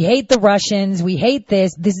 We hate the Russians, we hate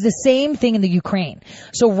this. This is the same thing in the Ukraine.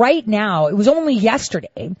 So right now, it was only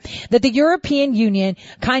yesterday that the European Union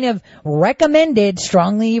kind of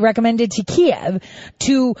strongly recommended to Kiev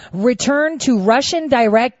to return to Russian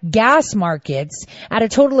direct gas markets at a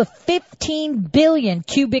total of 15 billion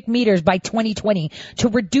cubic meters by 2020 to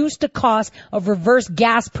reduce the cost of reverse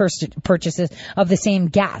gas purchases of the same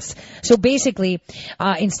gas. So basically,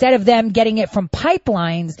 instead of them getting it from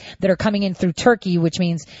pipelines that are coming in through Turkey, which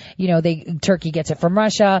means, Turkey gets it from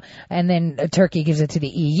Russia, and then Turkey gives it to the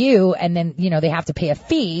EU, and then, they have to pay a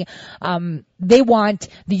fee. They want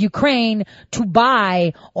the Ukraine to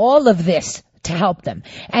buy all of this to help them.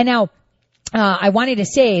 And now, I wanted to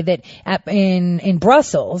say that in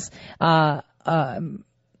Brussels,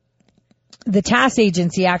 the TASS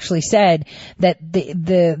agency actually said that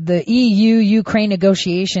the EU-Ukraine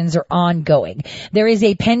negotiations are ongoing. There is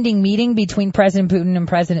a pending meeting between President Putin and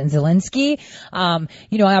President Zelensky.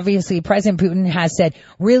 Obviously President Putin has said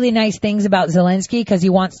really nice things about Zelensky because he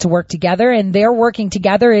wants to work together, and their working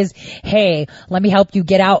together is, hey, let me help you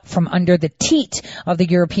get out from under the teat of the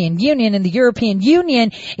European Union, and the European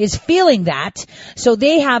Union is feeling that. So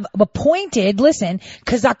they have appointed,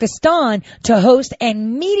 Kazakhstan to host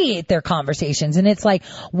and mediate their conversations. And it's like,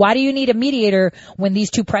 why do you need a mediator when these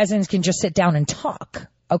two presidents can just sit down and talk?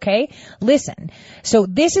 Okay? Listen. So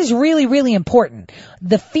this is really, really important.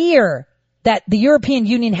 The fear that the European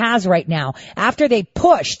Union has right now, after they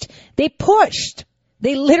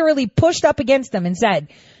literally pushed up against them and said,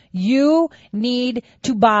 you need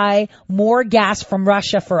to buy more gas from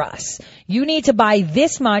Russia for us. You need to buy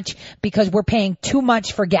this much because we're paying too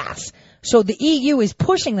much for gas. So the EU is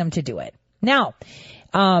pushing them to do it. Now,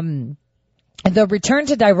 the return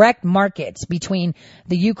to direct markets between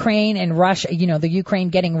the Ukraine and Russia, the Ukraine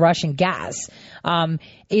getting Russian gas,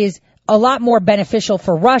 is a lot more beneficial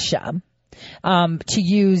for Russia, to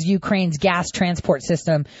use Ukraine's gas transport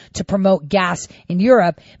system to promote gas in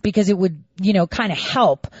Europe, because it would, kind of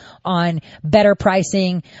help on better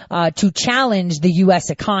pricing, to challenge the U.S.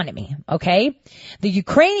 economy. Okay. The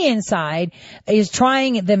Ukrainian side is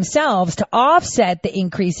trying themselves to offset the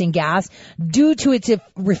increase in gas due to its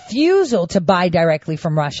refusal to buy directly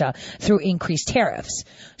from Russia through increased tariffs.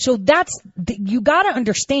 So you got to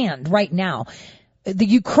understand right now, the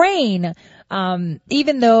Ukraine,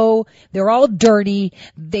 even though they're all dirty,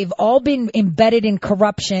 they've all been embedded in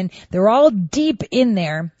corruption, they're all deep in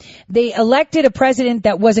there. They elected a president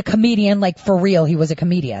that was a comedian, like for real, he was a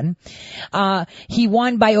comedian. He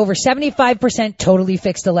won by over 75%, totally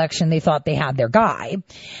fixed election. They thought they had their guy.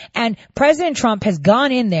 And President Trump has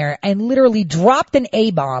gone in there and literally dropped an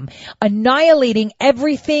A-bomb, annihilating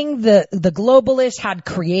everything the globalists had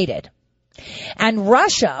created. And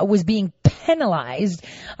Russia was being penalized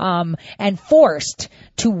and forced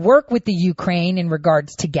to work with the Ukraine in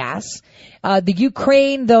regards to gas. The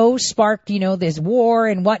Ukraine, though, sparked, this war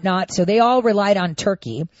and whatnot, so they all relied on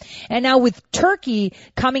Turkey. And now with Turkey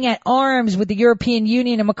coming at arms with the European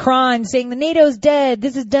Union and Macron saying the NATO's dead,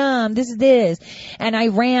 this is dumb, this is this, and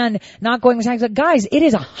Iran not going with sanctions, guys, it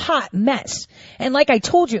is a hot mess. And like I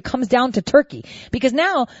told you, it comes down to Turkey. Because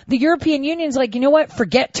now the European Union's like, you know what,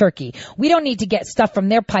 forget Turkey. We don't need to get stuff from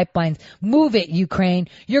their pipelines. Move it, Ukraine.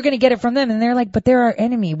 You're going to get it from them. And they're like, but they're our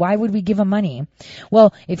enemy. Why would we give them money?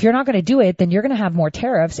 Well, if you're not going to do it, then you're going to have more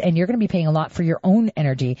tariffs and you're going to be paying a lot for your own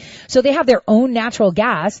energy. So they have their own natural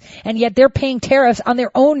gas, and yet they're paying tariffs on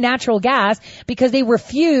their own natural gas because they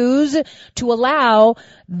refuse to allow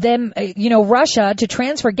them, Russia to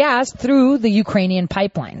transfer gas through the Ukrainian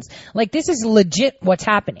pipelines. Like, this is legit what's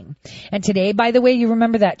happening. And today, by the way, you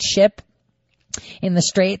remember that ship in the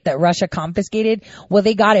Strait that Russia confiscated. Well,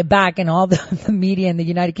 they got it back, and all the media in the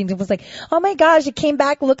United Kingdom was like, oh my gosh, it came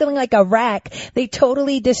back looking like a wreck. They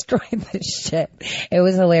totally destroyed this ship. It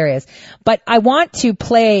was hilarious. But I want to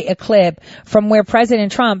play a clip from where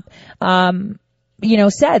President Trump,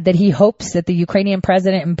 said that he hopes that the Ukrainian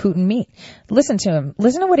president and Putin meet. Listen to him.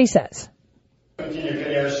 Listen to what he says. Can you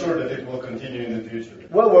assure that it will continue in the future?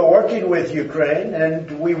 Well, we're working with Ukraine,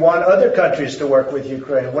 and we want other countries to work with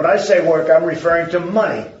Ukraine. When I say work, I'm referring to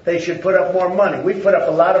money. They should put up more money. We put up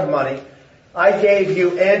a lot of money. I gave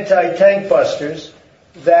you anti-tank busters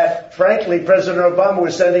that, frankly, President Obama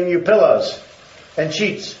was sending you pillows and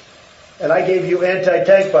sheets. And I gave you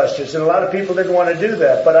anti-tank busters, and a lot of people didn't want to do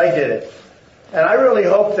that, but I did it. And I really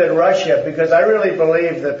hope that Russia, because I really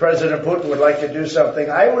believe that President Putin would like to do something,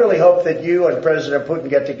 I really hope that you and President Putin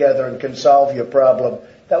get together and can solve your problem.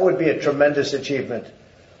 That would be a tremendous achievement.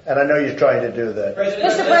 And I know you're trying to do that.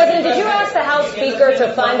 Mr. President, did you ask the House Speaker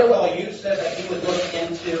to find a way? You said that you would look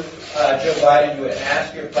into Joe Biden. You would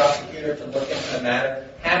ask your prosecutor to look into the matter.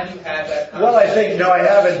 Have you had that conversation? Well, I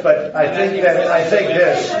haven't, but I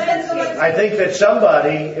think that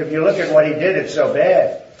somebody, if you look at what he did, it's so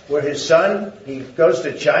bad. Where his son, he goes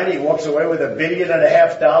to China, he walks away with $1.5 billion.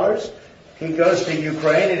 He goes to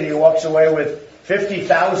Ukraine and he walks away with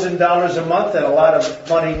 $50,000 a month and a lot of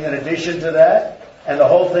money in addition to that. And the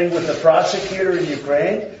whole thing with the prosecutor in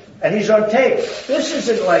Ukraine. And he's on tape. This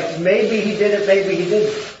isn't like maybe he did it, maybe he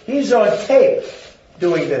didn't. He's on tape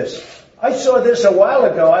doing this. I saw this a while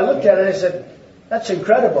ago. I looked at it and I said, that's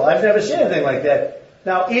incredible. I've never seen anything like that.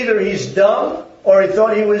 Now, either he's dumb or he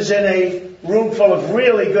thought he was in a room full of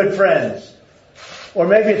really good friends. Or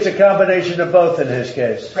maybe it's a combination of both in his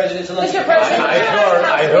case. President Zelensky. Mr. President,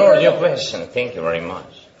 I heard your question. Thank you very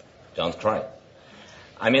much. Don't cry.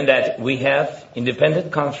 I mean that we have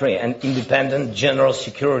independent country and independent general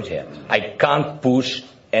security. I can't push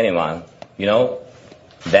anyone,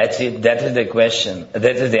 That's it. That is the question.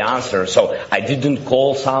 That is the answer. So I didn't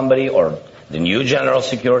call somebody or the new general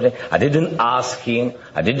security. I didn't ask him.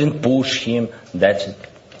 I didn't push him. That's it.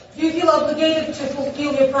 Do you feel obligated to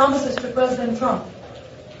fulfill your promises to President Trump?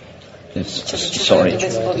 Sorry.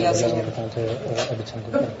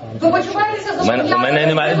 У мене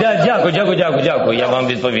немає. Дякую. Я вам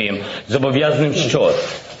відповім. Зобов'язаним що?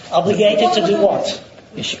 Obligated to do what?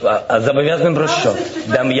 А зобов'язаним про що?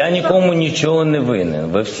 Я нікому нічого не винен.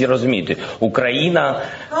 Ви всі розумієте. Україна...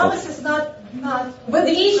 Ви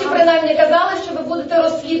двічі, принаймні, казали, що ви будете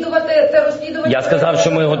розслідувати це розслідування. Я сказав,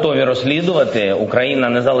 що ми готові розслідувати. Україна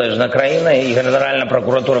незалежна країна і Генеральна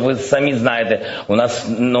прокуратура. Ви самі знаєте, у нас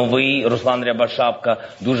новий Руслан Рябошапка,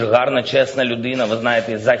 дуже гарна, чесна людина. Ви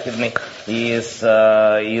знаєте, західний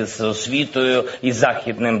із освітою, із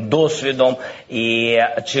західним досвідом. І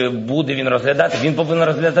чи буде він розглядати? Він повинен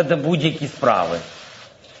розглядати будь-які справи.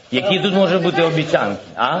 Які тут можуть бути обіцянки?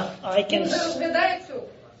 Він розглядає цю.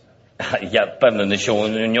 Я впевнений, що у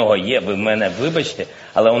нього є, ви мене вибачте,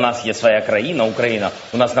 але у нас є своя країна, Україна.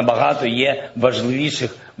 У нас набагато є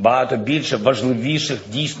багато більше важливіших,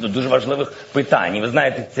 дійсно дуже важливих питань. І ви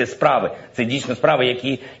знаєте, це справи, це дійсно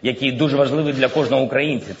справи, які дуже важливі для кожного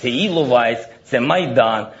українця. Це і Іловайськ, це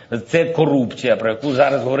Майдан, це корупція, про яку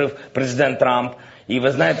зараз говорив президент Трамп. І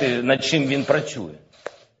ви знаєте, над чим він працює.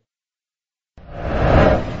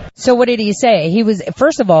 So what did he say?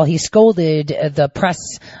 First of all, he scolded the press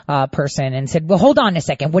person and said, well, hold on a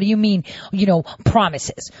second. What do you mean,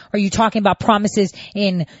 promises? Are you talking about promises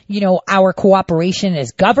in, our cooperation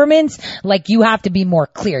as governments? Like, you have to be more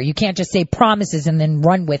clear. You can't just say promises and then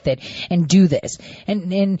run with it and do this.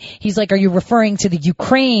 And he's like, are you referring to the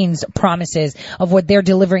Ukraine's promises of what they're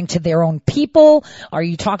delivering to their own people? Are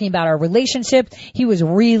you talking about our relationship? He was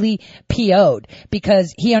really PO'd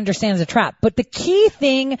because he understands the trap. But the key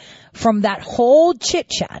thing from that whole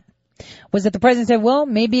chit-chat was that the president said, well,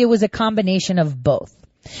 maybe it was a combination of both.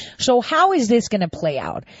 So how is this going to play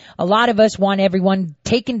out? A lot of us want everyone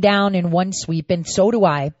taken down in one sweep, and so do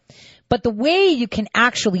I. But the way you can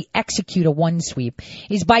actually execute a one sweep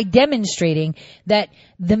is by demonstrating that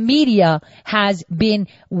the media has been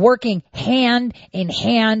working hand in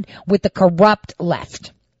hand with the corrupt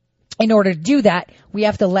left. In order to do that, we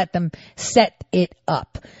have to let them set it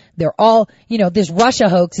up. They're all, this Russia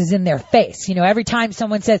hoax is in their face. Every time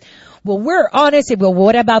someone says, well, we're honest, well,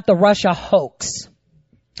 what about the Russia hoax?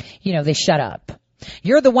 They shut up.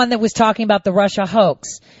 You're the one that was talking about the Russia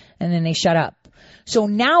hoax. And then they shut up. So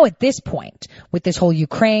now at this point, with this whole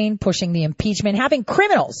Ukraine pushing the impeachment, having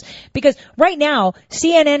criminals, because right now,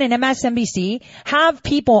 CNN and MSNBC have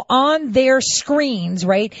people on their screens,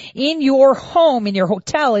 right, in your home, in your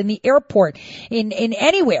hotel, in the airport, in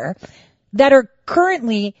anywhere, that are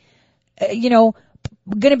currently going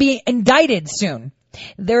to be indicted soon.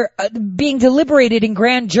 They're being deliberated in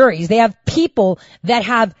grand juries. They have people that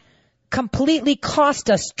have completely cost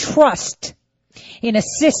us trust in a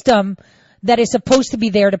system that is supposed to be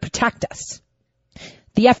there to protect us.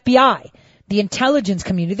 The FBI, the intelligence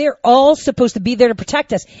community, they're all supposed to be there to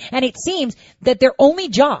protect us. And it seems that their only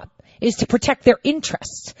job is to protect their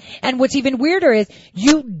interests. And what's even weirder is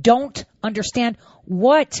you don't understand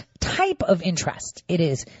what type of interest it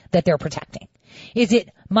is that they're protecting. Is it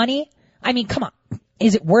money? I mean, come on.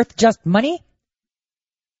 Is it worth just money?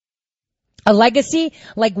 A legacy?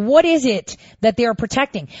 Like, what is it that they are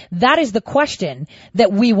protecting? That is the question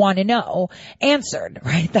that we want to know answered,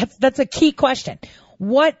 right? That's a key question.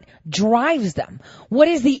 What drives them? What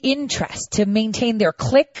is the interest to maintain their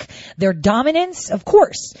clique, their dominance? Of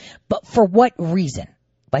course. But for what reason?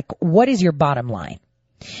 Like, what is your bottom line?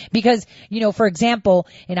 Because, for example,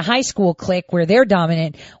 in a high school clique where they're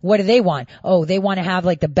dominant, what do they want? Oh, they want to have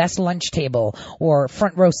like the best lunch table or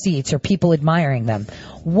front row seats or people admiring them.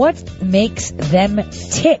 What makes them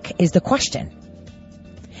tick is the question.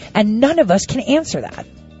 And none of us can answer that.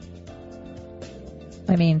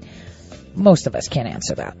 I mean, most of us can't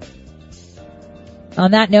answer that.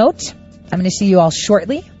 On that note, I'm going to see you all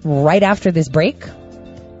shortly, right after this break.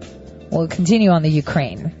 We'll continue on the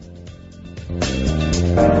Ukraine.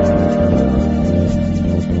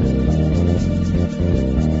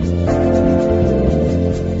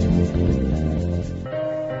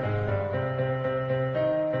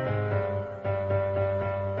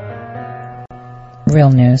 Real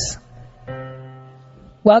news.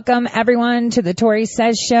 Welcome everyone to the Tori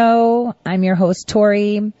Says Show. I'm your host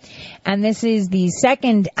Tori, and this is the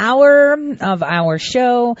second hour of our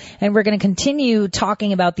show, and we're going to continue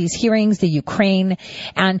talking about these hearings, the Ukraine,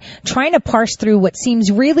 and trying to parse through what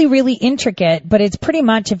seems really, really intricate, but it's pretty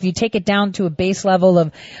much, if you take it down to a base level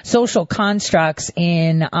of social constructs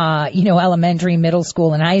in, elementary, middle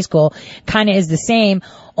school, and high school, kind of is the same.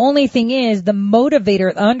 Only thing is, the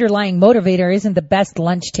underlying motivator isn't the best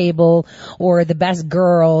lunch table or the best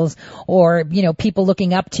girls or, people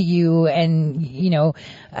looking up to you and,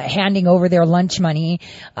 handing over their lunch money.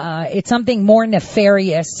 It's something more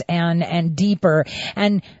nefarious and deeper.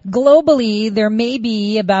 And globally, there may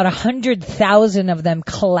be about 100,000 of them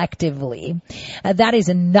collectively. That is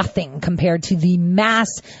nothing compared to the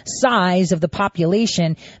mass size of the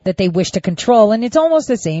population that they wish to control. And it's almost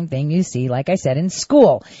the same thing you see, like I said, in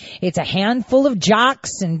school. It's a handful of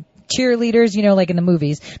jocks and cheerleaders, like in the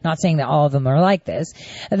movies, not saying that all of them are like this,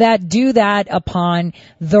 that do that upon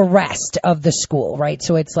the rest of the school, right?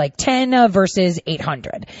 So it's like 10 versus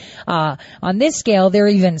 800. On this scale, they're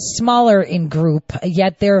even smaller in group,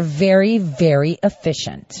 yet they're very, very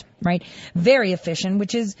efficient, right? Very efficient,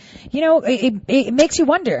 which is, it makes you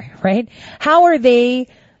wonder, right? How are they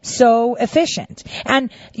so efficient? And,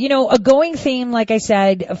 a going theme, like I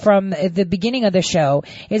said, from the beginning of the show,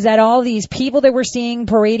 is that all these people that we're seeing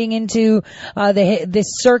parading into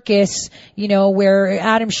this circus, where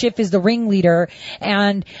Adam Schiff is the ringleader,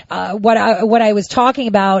 and what I was talking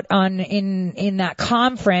about in that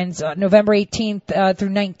conference, November 18th through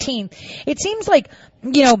 19th, it seems like,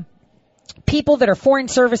 people that are Foreign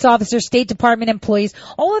Service officers, State Department employees,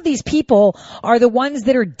 all of these people are the ones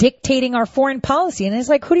that are dictating our foreign policy. And it's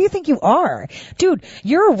like, who do you think you are? Dude,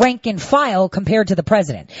 you're a rank and file compared to the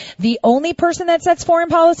president. The only person that sets foreign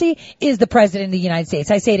policy is the president of the United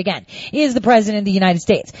States. I say it again, is the president of the United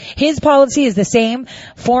States. His policy is the same,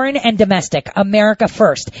 foreign and domestic, America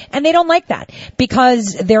first. And they don't like that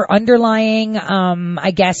because their underlying,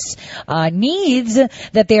 needs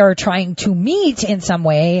that they are trying to meet in some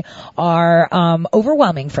way are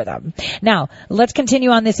overwhelming for them. Now, let's continue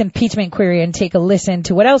on this impeachment query and take a listen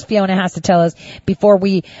to what else Fiona has to tell us before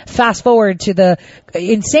we fast forward to the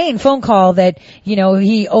insane phone call that,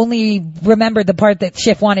 he only remembered the part that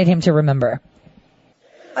Schiff wanted him to remember.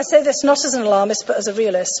 I say this not as an alarmist, but as a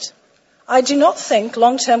realist. I do not think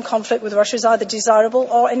long-term conflict with Russia is either desirable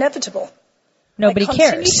or inevitable. Nobody cares.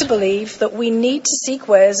 I continue to believe that we need to seek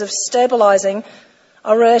ways of stabilizing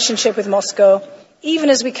our relationship with Moscow,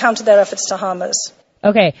 even as we counter their efforts to harm us.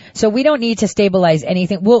 Okay, so we don't need to stabilize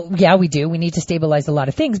anything. Well, yeah, we do. We need to stabilize a lot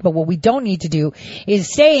of things, but what we don't need to do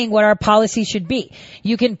is saying what our policy should be.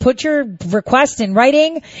 You can put your request in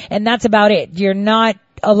writing, and that's about it. You're not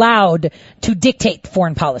allowed to dictate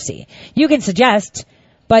foreign policy. You can suggest,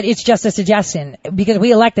 but it's just a suggestion because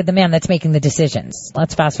we elected the man that's making the decisions.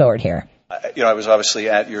 Let's fast forward here. I was obviously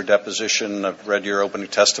at your deposition. I've read your opening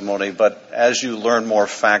testimony, but as you learn more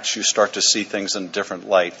facts, you start to see things in a different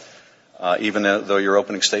light, even though your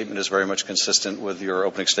opening statement is very much consistent with your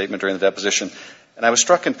opening statement during the deposition. And I was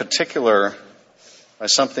struck in particular by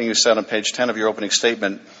something you said on page 10 of your opening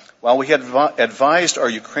statement. While we had advised our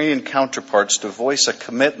Ukrainian counterparts to voice a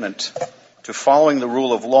commitment to following the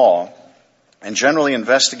rule of law and generally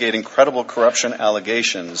investigating credible corruption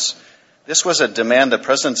allegations, this was a demand that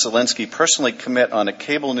President Zelensky personally commit on a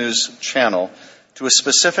cable news channel to a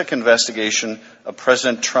specific investigation of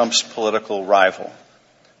President Trump's political rival.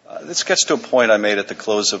 This gets to a point I made at the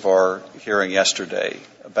close of our hearing yesterday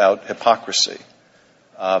about hypocrisy.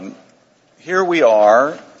 Here we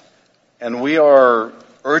are, and we are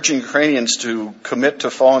urging Ukrainians to commit to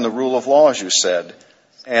following the rule of law, as you said,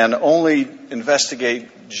 and only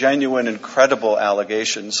investigate genuine and credible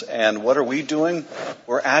allegations. And what are we doing?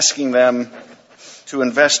 We're asking them to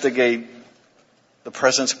investigate the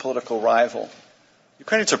president's political rival.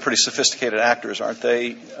 Ukrainians are pretty sophisticated actors, aren't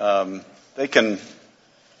they? They can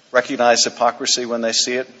recognize hypocrisy when they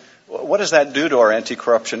see it. What does that do to our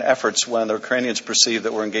anti-corruption efforts when the Ukrainians perceive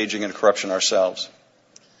that we're engaging in corruption ourselves?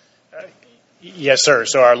 Yes, sir.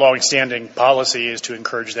 So our long-standing policy is to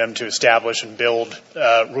encourage them to establish and build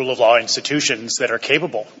rule of law institutions that are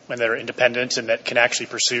capable and that are independent and that can actually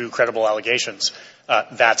pursue credible allegations.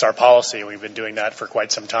 That's our policy. We've been doing that for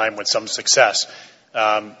quite some time with some success.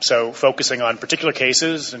 So focusing on particular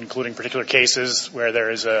cases, including particular cases where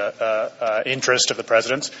there is a interest of the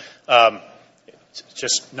president's, it's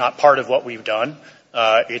just not part of what we've done.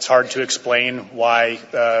 It's hard to explain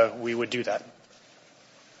why we would do that.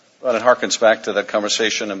 Well, it harkens back to that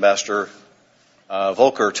conversation Ambassador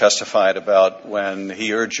Volker testified about when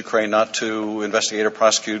he urged Ukraine not to investigate or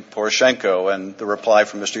prosecute Poroshenko, and the reply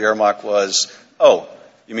from Mr. Yermak was, "Oh,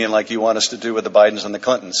 you mean like you want us to do with the Bidens and the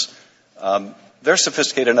Clintons?" They're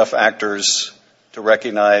sophisticated enough actors to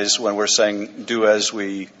recognize when we're saying do as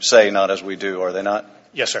we say, not as we do, are they not?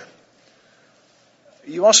 Yes, sir.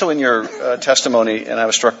 You also, in your testimony, and I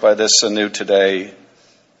was struck by this anew today,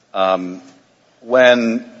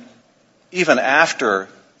 when even after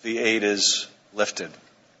the aid is lifted,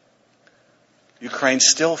 Ukraine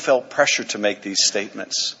still felt pressure to make these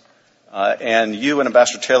statements. And you and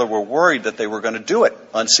Ambassador Taylor were worried that they were going to do it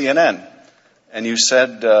on CNN. And you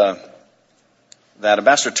said that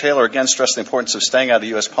Ambassador Taylor again stressed the importance of staying out of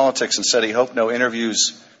U.S. politics and said he hoped no interview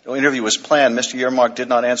was planned. Mr. Yermak did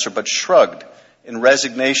not answer but shrugged in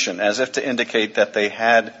resignation as if to indicate that they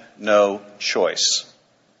had no choice.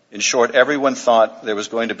 In short, everyone thought there was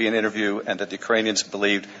going to be an interview and that the Ukrainians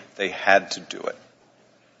believed they had to do it.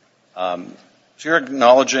 So you're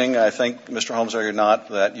acknowledging, I think, Mr. Holmes, are you not,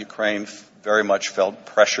 that Ukraine very much felt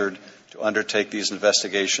pressured to undertake these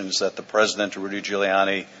investigations that the President, Rudy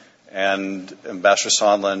Giuliani, and Ambassador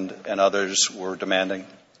Sondland and others were demanding?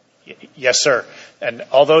 Yes, sir. And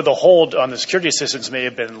although the hold on the security assistance may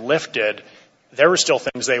have been lifted, there were still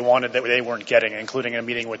things they wanted that they weren't getting, including a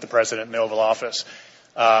meeting with the President in the Oval Office.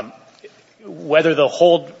 Whether the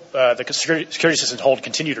hold, the security assistance hold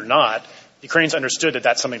continued or not, the Ukrainians understood that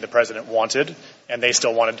that's something the President wanted, and they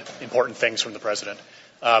still wanted important things from the President.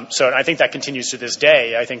 So I think that continues to this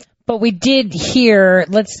day. I think. But we did hear,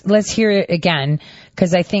 let's hear it again,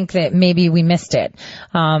 because I think that maybe we missed it,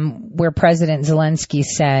 where President Zelensky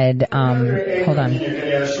said, hold on,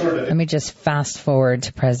 let me just fast forward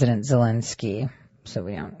to President Zelensky. So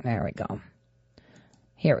we don't, there we go.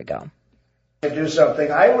 Here we go. To do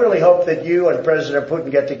something. I really hope that you and President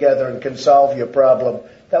Putin get together and can solve your problem.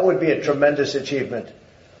 That would be a tremendous achievement.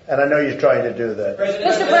 And I know you're trying to do that.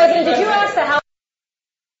 Mr. President, did you ask the House?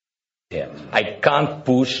 Yeah. I can't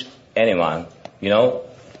push anyone,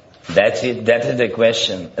 That's it. That is the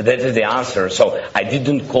question. That is the answer. So I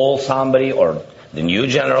didn't call somebody or the new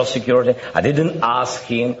general security. I didn't ask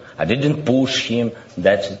him. I didn't push him.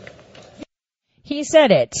 That's it. He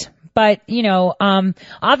said it. But,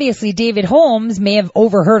 obviously David Holmes may have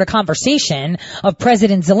overheard a conversation of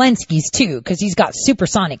President Zelensky's too, because he's got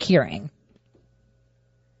supersonic hearing.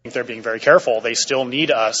 They're being very careful. They still need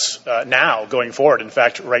us now going forward. In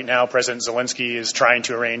fact, right now, President Zelensky is trying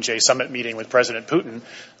to arrange a summit meeting with President Putin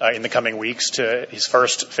in the coming weeks, to his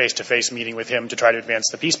first face-to-face meeting with him to try to advance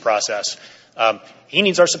the peace process. He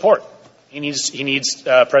needs our support. He needs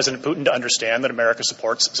President Putin to understand that America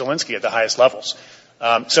supports Zelensky at the highest levels.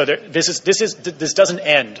 So this doesn't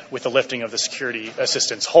end with the lifting of the security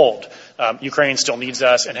assistance hold. Ukraine still needs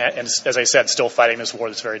us, and as I said, still fighting this war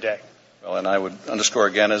this very day. Well, and I would underscore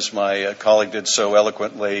again, as my colleague did so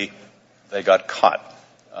eloquently, they got caught.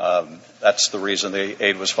 That's the reason the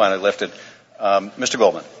aid was finally lifted. Mr.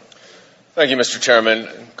 Goldman. Thank you, Mr. Chairman.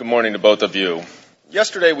 Good morning to both of you.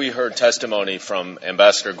 Yesterday we heard testimony from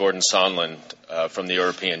Ambassador Gordon Sondland from the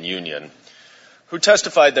European Union, who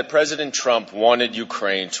testified that President Trump wanted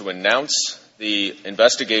Ukraine to announce the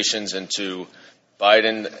investigations into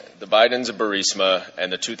the Bidens of Burisma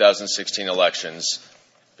and the 2016 elections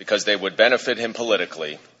because they would benefit him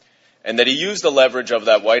politically, and that he used the leverage of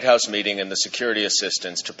that White House meeting and the security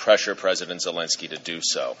assistance to pressure President Zelensky to do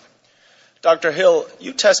so. Dr. Hill,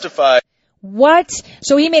 you testified. What?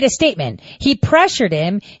 So he made a statement. He pressured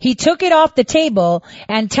him. He took it off the table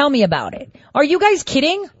and tell me about it. Are you guys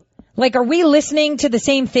kidding? Like, are we listening to the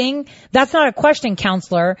same thing? That's not a question,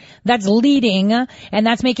 counselor. That's leading, and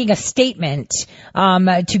that's making a statement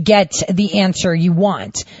to get the answer you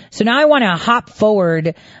want. So now I want to hop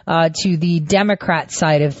forward to the Democrat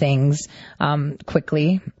side of things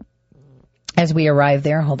quickly as we arrive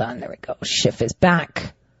there. Hold on. There we go. Schiff is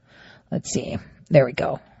back. Let's see. There we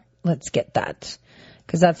go. Let's get that,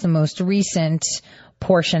 because that's the most recent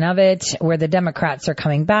portion of it where the Democrats are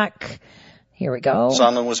coming back. Here we go.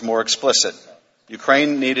 Sondland was more explicit.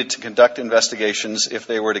 Ukraine needed to conduct investigations if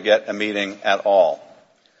they were to get a meeting at all.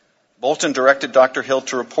 Bolton directed Dr. Hill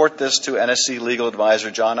to report this to NSC legal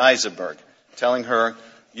advisor John Eisenberg, telling her,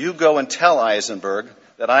 "You go and tell Eisenberg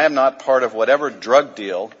that I am not part of whatever drug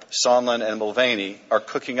deal Sondland and Mulvaney are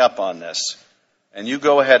cooking up on this. And you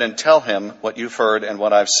go ahead and tell him what you've heard and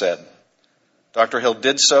what I've said." Dr. Hill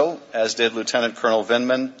did so, as did Lieutenant Colonel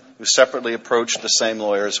Vindman, who separately approached the same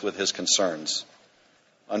lawyers with his concerns.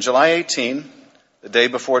 On July 18, the day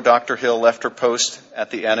before Dr. Hill left her post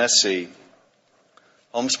at the NSC,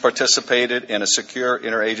 Holmes participated in a secure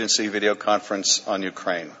interagency video conference on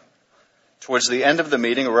Ukraine. Towards the end of the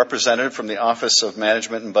meeting, a representative from the Office of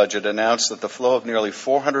Management and Budget announced that the flow of nearly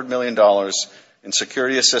 $400 million in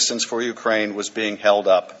security assistance for Ukraine was being held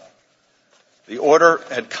up. The order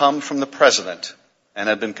had come from the President and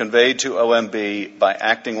had been conveyed to OMB by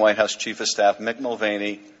acting White House Chief of Staff Mick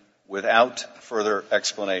Mulvaney without further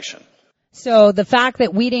explanation. So the fact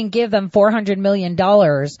that we didn't give them $400 million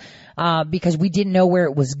because we didn't know where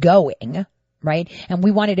it was going, right? And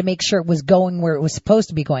we wanted to make sure it was going where it was supposed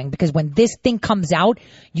to be going, because when this thing comes out,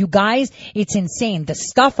 you guys, it's insane. The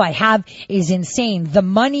stuff I have is insane. The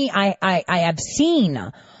money I have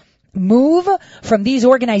seen move from these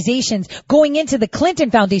organizations going into the Clinton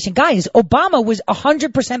Foundation. Guys, Obama was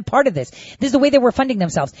 100% part of this. This is the way they were funding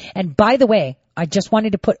themselves. And by the way, I just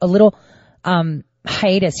wanted to put a little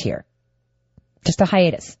hiatus here. Just a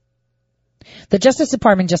hiatus. The Justice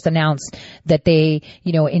Department just announced that they,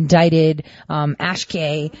 indicted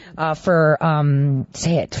Ashke for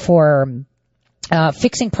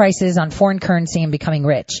fixing prices on foreign currency and becoming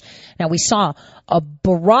rich. Now, we saw a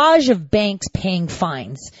barrage of banks paying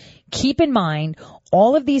fines. Keep in mind,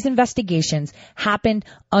 all of these investigations happened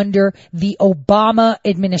under the Obama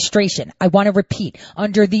administration. I want to repeat,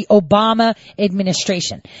 under the Obama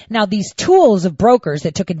administration. Now, these tools of brokers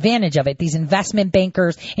that took advantage of it, these investment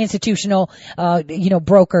bankers, institutional,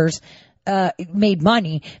 brokers, made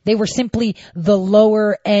money. They were simply the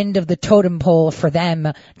lower end of the totem pole for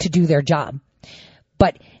them to do their job.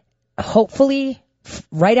 But hopefully,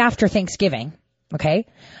 right after Thanksgiving, okay,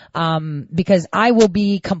 because I will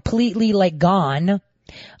be completely gone,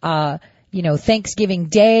 Thanksgiving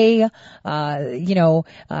Day,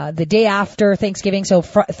 the day after Thanksgiving. So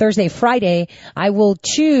Thursday, Friday, I will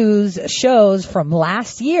choose shows from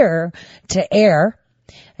last year to air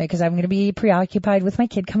because I'm going to be preoccupied with my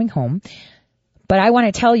kid coming home. But I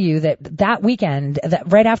want to tell you that weekend,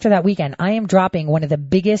 right after that weekend, I am dropping one of the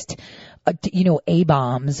biggest,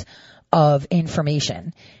 A-bombs of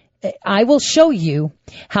information. I will show you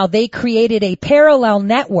how they created a parallel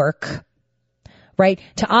network, right,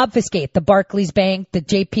 to obfuscate the Barclays Bank, the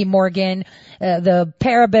JP Morgan, the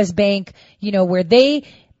Paribas Bank, where they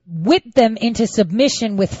whipped them into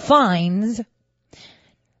submission with fines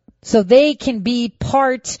so they can be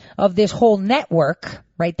part of this whole network,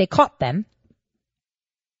 right? They caught them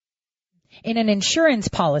in an insurance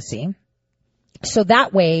policy so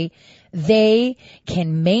that way they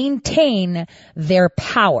can maintain their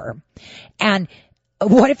power. And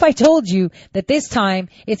what if I told you that this time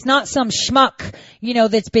it's not some schmuck,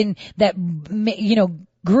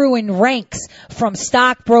 grew in ranks from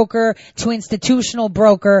stockbroker to institutional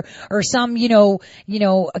broker, or some, a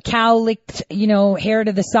cow-licked, hair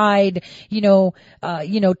to the side,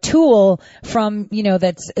 tool from,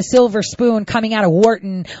 that's a silver spoon coming out of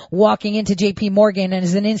Wharton, walking into JP Morgan and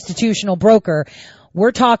is an institutional broker.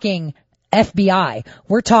 We're talking FBI.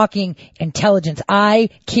 We're talking intelligence. I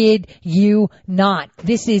kid you not.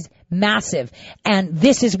 This is massive. And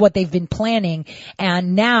this is what they've been planning.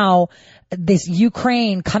 And now this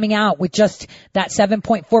Ukraine coming out with just that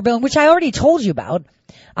 $7.4 billion, which I already told you about.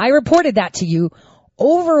 I reported that to you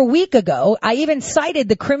over a week ago. I even cited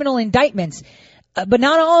the criminal indictments. But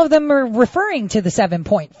not all of them are referring to the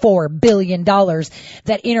 $7.4 billion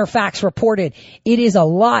that Interfax reported. It is a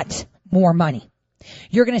lot more money.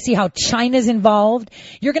 You're going to see how China's involved.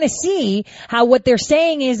 You're going to see how what they're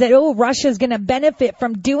saying is that, Russia's going to benefit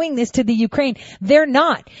from doing this to the Ukraine. They're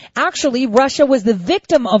not. Actually, Russia was the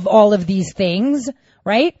victim of all of these things,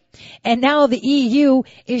 right? And now the EU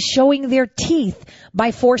is showing their teeth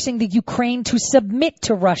by forcing the Ukraine to submit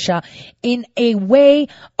to Russia in a way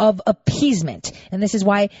of appeasement. And this is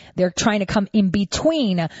why they're trying to come in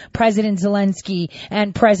between President Zelensky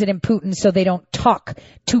and President Putin so they don't talk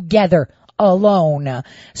together alone.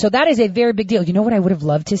 So that is a very big deal. You know what I would have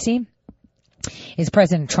loved to see? Is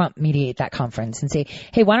President Trump mediate that conference and say,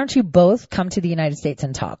 hey, why don't you both come to the United States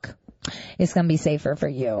and talk? It's going to be safer for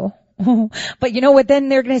you. But you know what then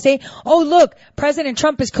they're going to say? Oh, look, President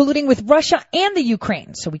Trump is colluding with Russia and the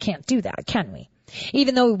Ukraine. So we can't do that, can we?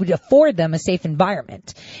 Even though it would afford them a safe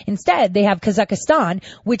environment. Instead, they have Kazakhstan,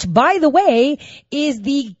 which, by the way, is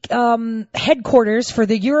the headquarters for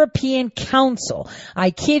the European Council. I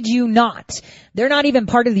kid you not. They're not even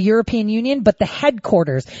part of the European Union, but the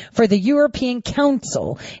headquarters for the European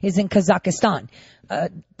Council is in Kazakhstan.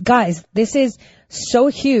 Guys, this is so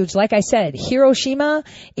huge. Like I said, Hiroshima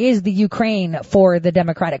is the Ukraine for the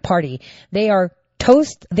Democratic Party. They are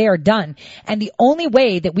toast, they are done. And the only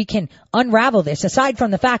way that we can unravel this, aside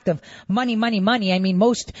from the fact of money, I mean,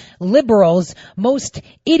 most liberals, most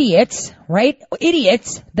idiots, right?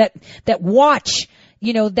 Idiots that watch,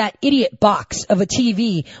 that idiot box of a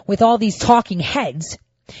TV with all these talking heads,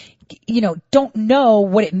 don't know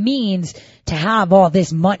what it means to have all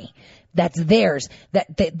this money that's theirs,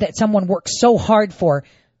 that someone works so hard for,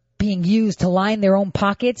 being used to line their own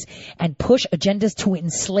pockets and push agendas to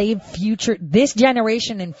enslave this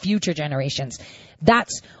generation and future generations.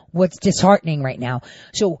 That's what's disheartening right now.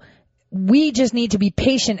 So we just need to be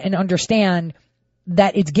patient and understand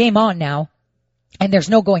that it's game on now and there's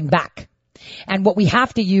no going back. And what we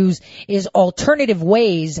have to use is alternative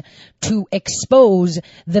ways to expose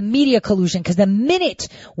the media collusion, because the minute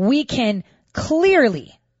we can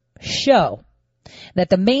clearly show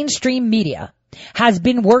that the mainstream media has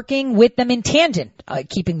been working with them in tangent,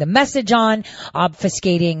 keeping the message on,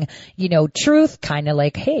 obfuscating, truth, kind of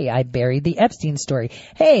like, hey, I buried the Epstein story.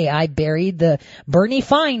 Hey, I buried the Bernie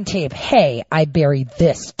Fine tape. Hey, I buried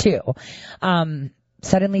this too.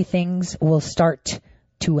 Suddenly things will start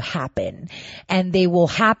to happen, and they will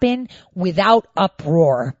happen without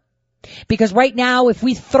uproar. Because right now, if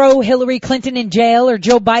we throw Hillary Clinton in jail or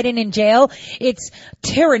Joe Biden in jail, it's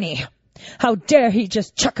tyranny. How dare he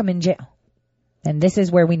just chuck them in jail? And this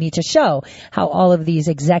is where we need to show how all of these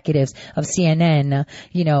executives of CNN,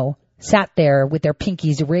 sat there with their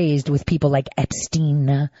pinkies raised with people like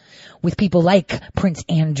Epstein, with people like Prince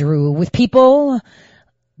Andrew, with people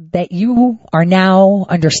that you are now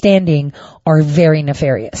understanding are very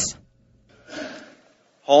nefarious.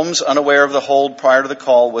 Holmes, unaware of the hold prior to the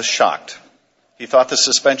call, was shocked. He thought the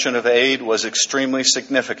suspension of aid was extremely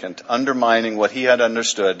significant, undermining what he had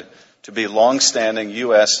understood to be long-standing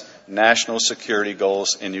U.S. national security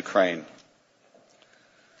goals in Ukraine.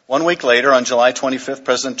 1 week later, on July 25th,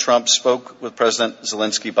 President Trump spoke with President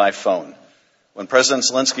Zelensky by phone. When President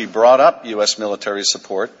Zelensky brought up U.S. military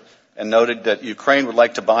support and noted that Ukraine would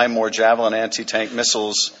like to buy more Javelin anti-tank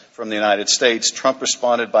missiles from the United States, Trump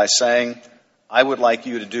responded by saying, "I would like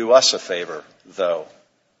you to do us a favor, though."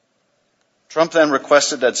 Trump then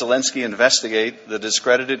requested that Zelensky investigate the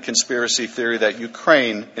discredited conspiracy theory that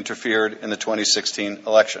Ukraine interfered in the 2016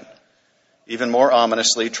 election. Even more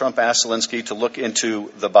ominously, Trump asked Zelensky to look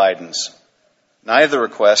into the Bidens. Neither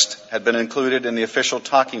request had been included in the official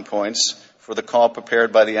talking points for the call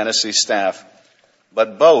prepared by the NSC staff,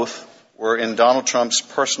 but both were in Donald Trump's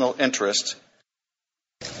personal interest.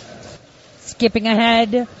 Skipping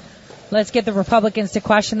ahead, let's get the Republicans to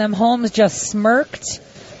question them. Holmes just smirked.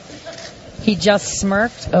 He just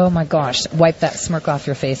smirked. Oh my gosh. Wipe that smirk off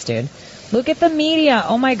your face, dude. Look at the media.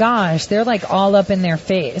 Oh my gosh. They're like all up in their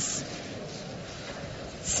face.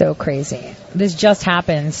 So crazy. This just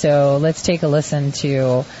happened, so let's take a listen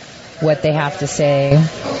to what they have to say.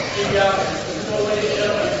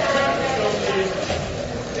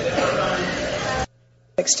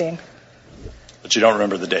 But you don't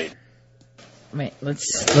remember the date. Wait,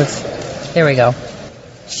 let's there we go.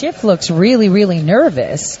 Schiff looks really, really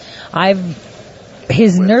nervous.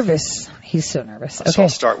 He's nervous. He's so nervous. Okay. So I'll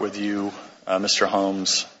start with you, Mr.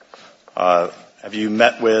 Holmes. Have you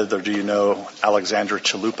met with or do you know Alexandra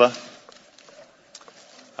Chalupa?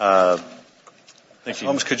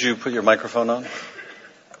 Holmes, could you put your microphone on?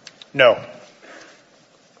 No.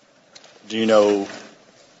 Do you know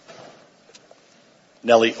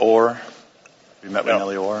Nellie Orr? Have you met with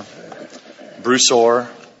Nellie Orr? Bruce Orr?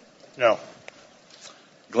 No.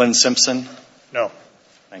 Glenn Simpson? No.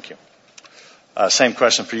 Thank you. Same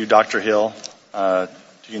question for you, Dr. Hill. Do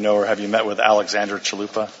you know or have you met with Alexander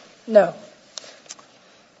Chalupa? No.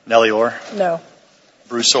 Nellie Orr? No.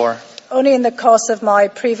 Bruce Orr? Only in the course of my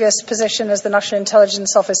previous position as the National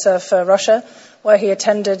Intelligence Officer for Russia, where he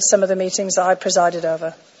attended some of the meetings that I presided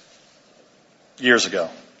over. Years ago?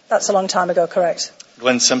 That's a long time ago, correct?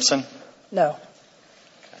 Glenn Simpson? No.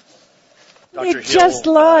 Dr. They just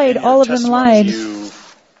lied. All of them lied. You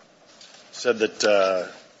said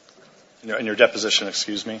that, in your deposition,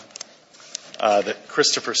 that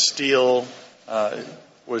Christopher Steele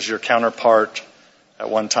was your counterpart at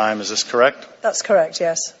one time. Is this correct? That's correct,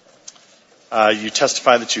 yes. You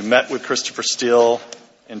testified that you met with Christopher Steele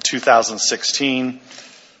in 2016.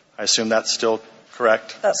 I assume that's still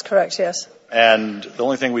correct? That's correct, yes. And the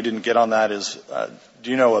only thing we didn't get on that is,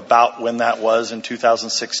 do you know about when that was in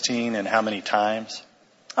 2016 and how many times?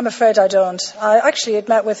 I'm afraid I don't. I actually had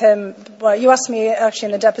met with him, well, you asked me actually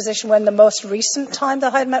in the deposition when the most recent time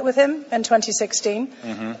that I had met with him, in 2016.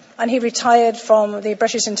 Mm-hmm. And he retired from the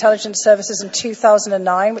British Intelligence Services in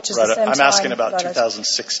 2009, which is the same time. I'm asking about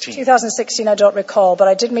 2016. 2016 I don't recall, but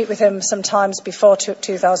I did meet with him sometimes before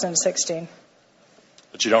 2016.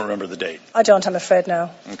 But you don't remember the date? I don't, I'm afraid, no.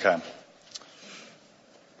 Okay.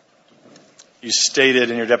 You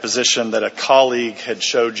stated in your deposition that a colleague had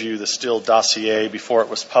showed you the Steele dossier before it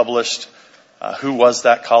was published. Who was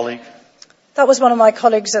that colleague? That was one of my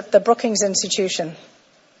colleagues at the Brookings Institution.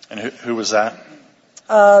 And who was that?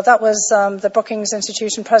 That was the Brookings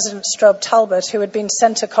Institution President Strobe Talbot, who had been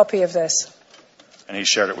sent a copy of this. And he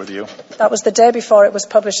shared it with you? That was the day before it was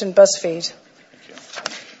published in BuzzFeed. Thank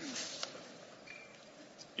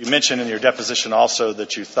you. You mentioned in your deposition also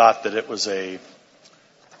that you thought that it was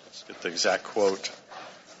let's get the exact quote,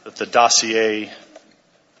 that the dossier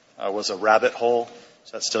was a rabbit hole.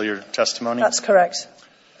 Is that still your testimony? That's correct.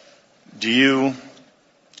 Do you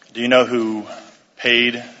know who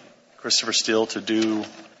paid Christopher Steele to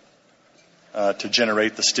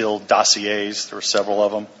generate the Steele dossiers? There were several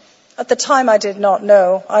of them. At the time, I did not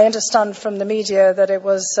know. I understand from the media that it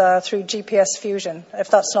was through GPS Fusion. If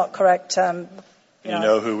that's not correct, you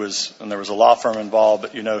know who was, and there was a law firm involved,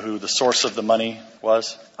 but you know who the source of the money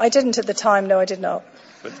was? I didn't at the time. No, I did not.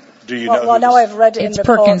 But do you know? Well, now I've read it in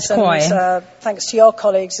reports, Perkins and thanks to your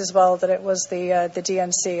colleagues as well, that it was the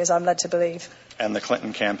DNC, as I'm led to believe. And the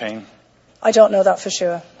Clinton campaign? I don't know that for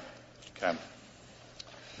sure. Okay.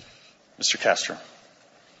 Mr. Castor.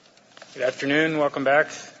 Good afternoon. Welcome back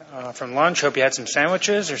from lunch. Hope you had some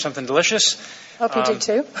sandwiches or something delicious. Hope you did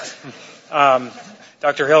too.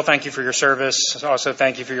 Dr. Hill, thank you for your service. Also,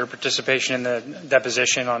 thank you for your participation in the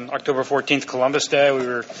deposition on October 14th, Columbus Day.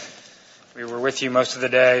 We were with you most of the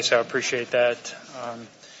day, so I appreciate that.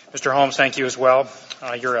 Mr. Holmes, thank you as well.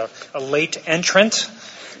 You're a late entrant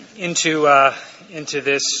into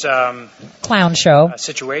this clown show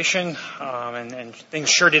situation, and things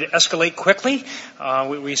sure did escalate quickly.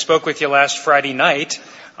 We spoke with you last Friday night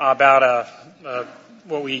about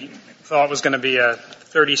what we thought was going to be a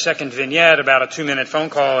 30-second vignette about a 2-minute phone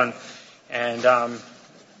call, and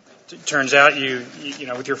it turns out you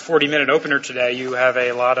know with your 40-minute opener today, you have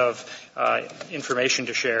a lot of information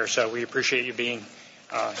to share. So we appreciate you being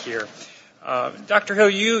here. Dr. Hill,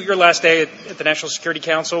 your last day at the National Security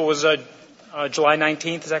Council was July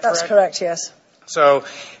 19th. Is that correct? That's correct. Yes. So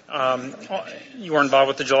you weren't involved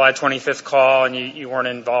with the July 25th call, and you weren't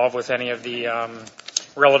involved with any of the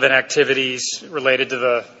relevant activities related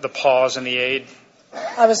to the pause in the aid?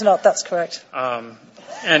 I was not. That's correct.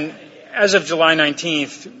 And as of July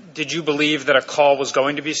 19th, did you believe that a call was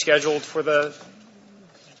going to be scheduled for the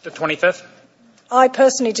 25th? I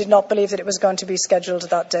personally did not believe that it was going to be scheduled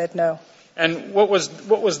that date, no. And what was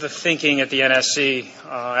the thinking at the NSC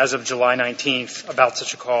as of July 19th about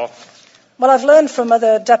such a call? Well, I've learned from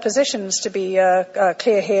other depositions, to be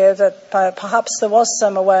clear here, that perhaps there was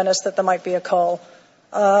some awareness that there might be a call.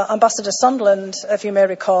 Ambassador Sondland, if you may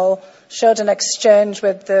recall, showed an exchange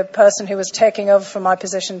with the person who was taking over from my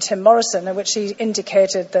position, Tim Morrison, in which he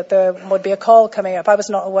indicated that there would be a call coming up. I was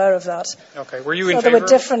not aware of that. Okay. Were you in favor? So there were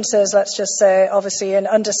differences, let's just say, obviously, in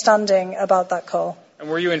understanding about that call. And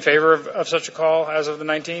were you in favor of such a call as of the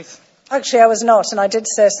 19th? Actually, I was not, and I did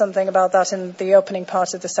say something about that in the opening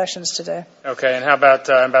part of the sessions today. Okay. And how about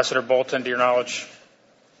Ambassador Bolton, to your knowledge?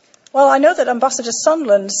 Well, I know that Ambassador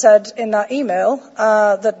Sondland said in that email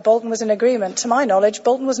that Bolton was in agreement. To my knowledge,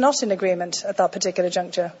 Bolton was not in agreement at that particular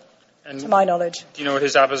juncture, to my knowledge. Do you know what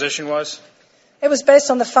his opposition was? It was based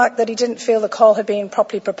on the fact that he didn't feel the call had been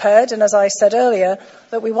properly prepared, and as I said earlier,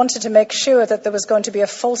 that we wanted to make sure that there was going to be a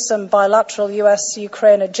fulsome bilateral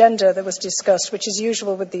US-Ukraine agenda that was discussed, which is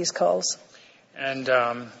usual with these calls. And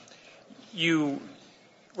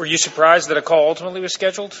were you surprised that a call ultimately was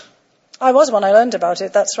scheduled? I was when I learned about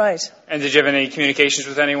it, that's right. And did you have any communications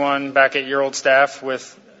with anyone back at your old staff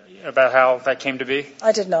about how that came to be?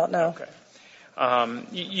 I did not, no. Okay.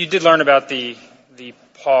 You did learn about the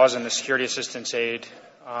pause in the security assistance aid.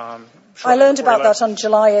 I learned about that on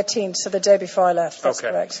July 18th, so the day before I left. That's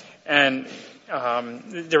correct. And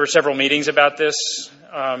there were several meetings about this,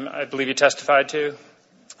 I believe you testified to?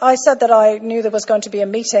 I said that I knew there was going to be a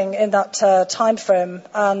meeting in that time frame,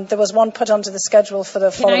 and there was one put onto the schedule for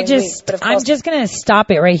the following week. But of course, I'm just going to stop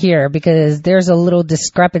it right here because there's a little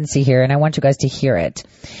discrepancy here, and I want you guys to hear it.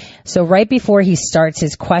 So right before he starts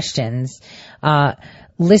his questions,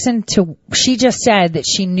 listen to, she just said that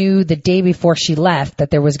she knew the day before she left that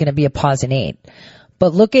there was going to be a pause in aid.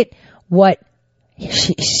 But look at what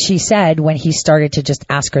she said when he started to just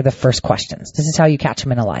ask her the first questions. This is how you catch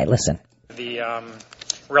him in a lie. Listen. The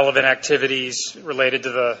relevant activities related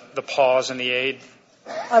to the pause in the aid?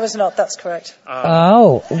 I was not, that's correct.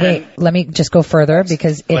 Wait, let me just go further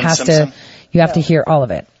because it has to, you have to hear all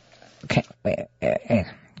of it. Okay, wait,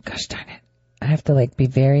 gosh darn it. I have to be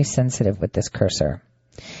very sensitive with this cursor.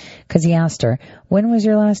 Because he asked her, when was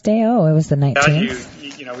your last day? Oh, it was the 19th.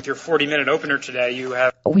 With your 40-minute opener today, you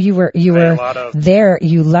were there.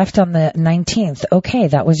 You left on the 19th. Okay,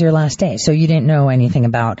 that was your last day. So you didn't know anything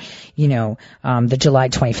about, the July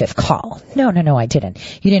 25th call. No, I didn't.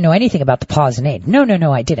 You didn't know anything about the pause in aid.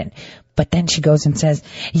 No, I didn't. But then she goes and says,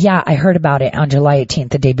 yeah, I heard about it on July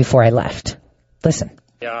 18th, the day before I left. Listen.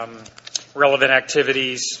 Relevant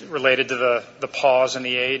activities related to the pause in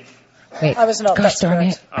the aid. Wait, I was not. Gosh darn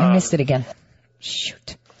it. I missed it again.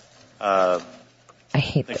 Shoot. I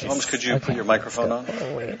hate Nikki this. Holmes, could you put your microphone on?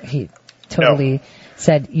 Oh, wait. He totally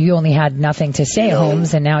said you only had nothing to say,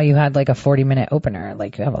 Holmes, and now you had a 40-minute opener.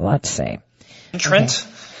 You have a lot to say. Trent,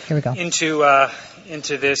 here we go.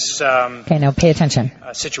 Into this okay, now pay attention.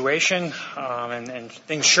 Situation, and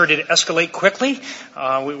things sure did escalate quickly.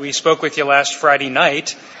 We spoke with you last Friday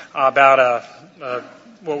night about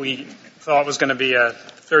what we thought was going to be a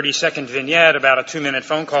 30-second vignette about a 2-minute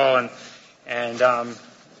phone call, and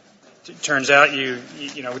it turns out you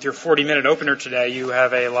with your 40-minute opener today, you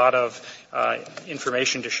have a lot of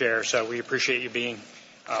information to share. So we appreciate you being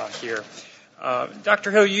here.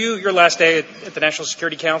 Dr. Hill, your last day at the National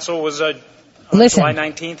Security Council was July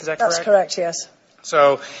 19th. Is that correct? That's correct. Yes.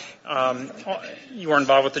 So you weren't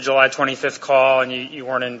involved with the July 25th call, and you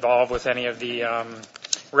weren't involved with any of the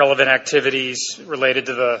relevant activities related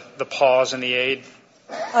to the pause in the aid.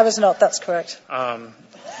 I was not. That's correct.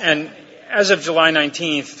 And as of July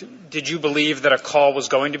 19th, did you believe that a call was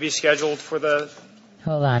going to be scheduled for the...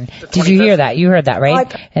 Hold on. Did you hear that? You heard that,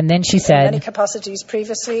 right? And then she said... In many capacities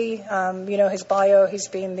previously, his bio, he's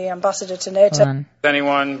been the ambassador to NATO.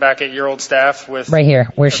 Anyone back at your old staff with... Right here,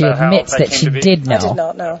 where she admits that she did know. I did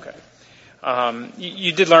not know. Okay.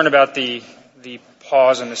 You did learn about the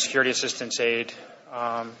pause in the security assistance aid.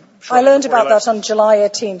 I learned about that on July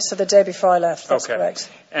 18th, so the day before I left. That's correct.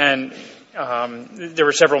 And there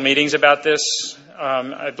were several meetings about this,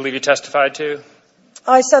 I believe you testified to?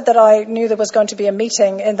 I said that I knew there was going to be a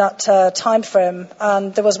meeting in that time frame,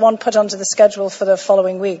 and there was one put onto the schedule for the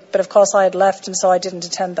following week. But of course I had left, and so I didn't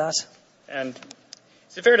attend that. And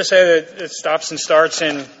is it fair to say that stops and starts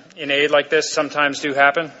in aid like this sometimes do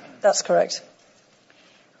happen? That's correct.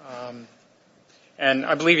 And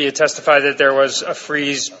I believe you testified that there was a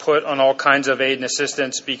freeze put on all kinds of aid and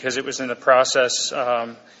assistance because it was in the process.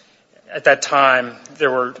 At that time,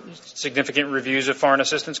 there were significant reviews of foreign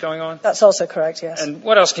assistance going on? That's also correct, yes. And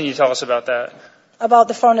what else can you tell us about that? About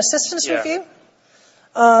the foreign assistance review?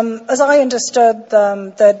 As I understood,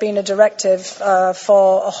 there had been a directive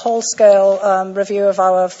for a whole-scale review of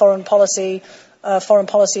our foreign policy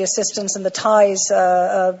assistance and the ties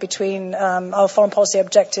between our foreign policy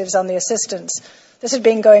objectives and the assistance. This had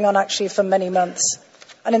been going on actually for many months.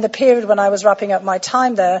 And in the period when I was wrapping up my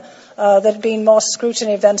time there had been more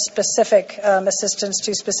scrutiny than specific assistance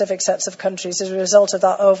to specific sets of countries as a result of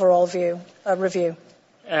that overall review.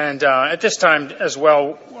 And at this time as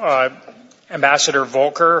well, Ambassador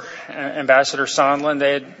Volker, Ambassador Sondland,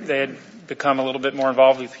 they had become a little bit more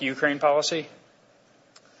involved with Ukraine policy?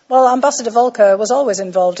 Well, Ambassador Volker was always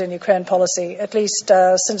involved in Ukraine policy, at least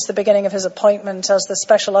since the beginning of his appointment as the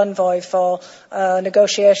special envoy for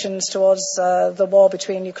negotiations towards the war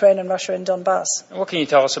between Ukraine and Russia in Donbass. What can you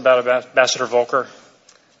tell us about Ambassador Volker?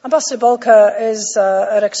 Ambassador Volker is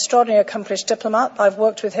an extraordinarily accomplished diplomat. I've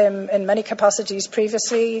worked with him in many capacities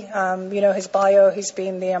previously. You know his bio. He's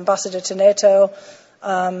been the ambassador to NATO.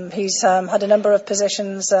 He's had a number of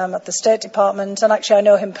positions at the State Department, and actually I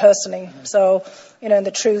know him personally. So, you know, in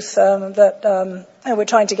the truth that we're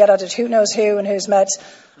trying to get at it, who knows who and who's met.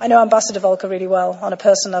 I know Ambassador Volker really well on a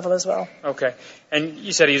personal level as well. Okay. And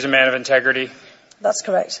you said he's a man of integrity? That's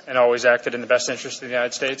correct. And always acted in the best interest of the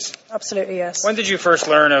United States? Absolutely, yes. When did you first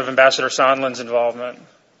learn of Ambassador Sondland's involvement?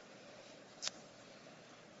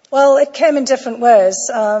 Well, it came in different ways.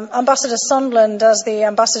 Ambassador Sondland, as the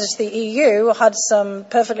ambassador to the EU, had some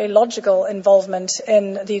perfectly logical involvement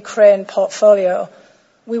in the Ukraine portfolio.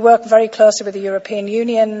 We work very closely with the European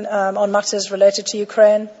Union on matters related to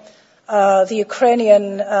Ukraine. The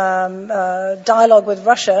Ukrainian dialogue with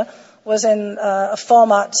Russia was in a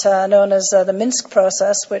format known as the Minsk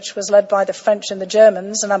process, which was led by the French and the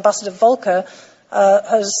Germans, and Ambassador Volker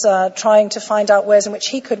was trying to find out ways in which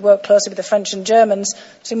he could work closely with the French and Germans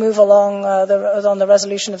to move along on the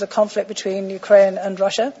resolution of the conflict between Ukraine and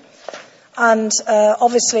Russia. And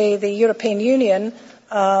obviously the European Union,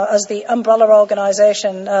 as the umbrella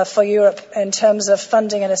organisation for Europe in terms of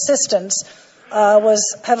funding and assistance,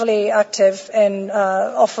 was heavily active in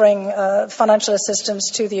offering financial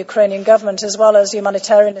assistance to the Ukrainian government as well as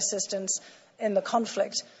humanitarian assistance in the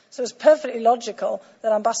conflict. So it's perfectly logical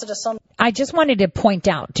that Ambassador Sondland... I just wanted to point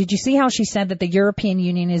out, did you see how she said that the European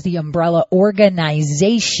Union is the umbrella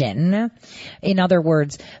organization? In other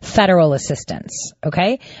words, federal assistance,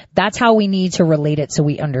 okay? That's how we need to relate it so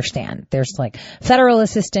we understand. There's like federal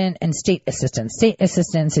assistance and state assistance. State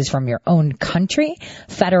assistance is from your own country,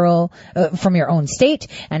 federal from your own state,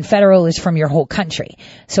 and federal is from your whole country.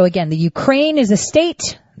 So again, the Ukraine is a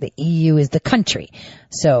state, the EU is the country.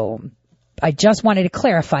 So I just wanted to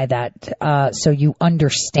clarify that so you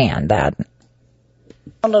understand that.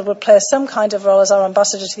 Sondland would play some kind of role as our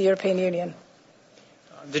ambassador to the European Union.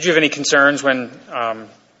 Did you have any concerns when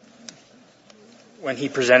he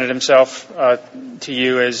presented himself to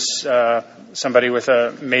you as somebody with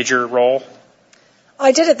a major role?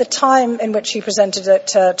 I did at the time in which he presented it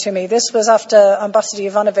to me. This was after Ambassador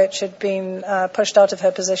Yovanovitch had been pushed out of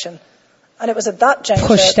her position. And it was at that juncture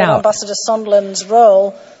that Ambassador Sondland's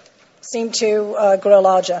role seemed to grow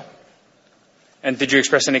larger. And did you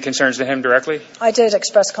express any concerns to him directly? I did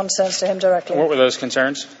express concerns to him directly. What were those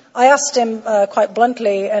concerns? I asked him quite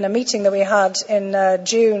bluntly in a meeting that we had in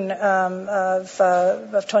June of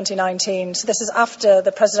 2019. So this is after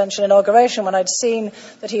the presidential inauguration, when I'd seen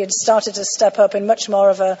that he had started to step up in much more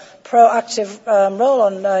of a proactive role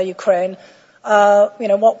on Ukraine.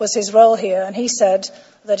 What was his role here? And he said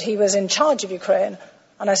that he was in charge of Ukraine.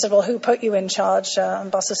 And I said, well, who put you in charge,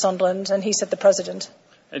 Ambassador Sondland? And he said, the president.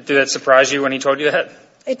 Did that surprise you when he told you that?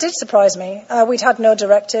 It did surprise me. We'd had no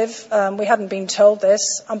directive. We hadn't been told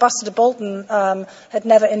this. Ambassador Bolton had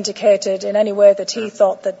never indicated in any way that he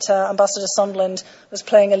thought that Ambassador Sondland was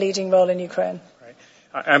playing a leading role in Ukraine.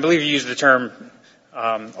 Right. I believe you used the term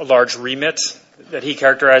a large remit, that he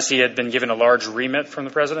characterized he had been given a large remit from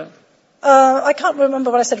the president? I can't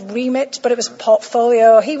remember what I said, remit, but it was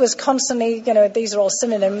portfolio. He was constantly, these are all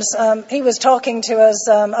synonyms. He was talking to us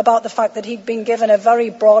about the fact that he'd been given a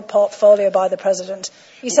very broad portfolio by the president.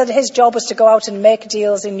 He said his job was to go out and make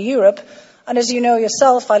deals in Europe. And as you know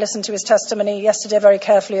yourself, I listened to his testimony yesterday very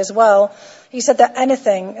carefully as well. He said that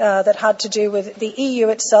anything that had to do with the EU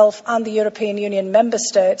itself and the European Union member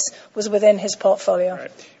states was within his portfolio.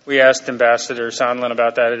 Right. We asked Ambassador Sondland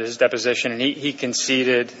about that at his deposition, and he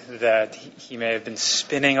conceded that he may have been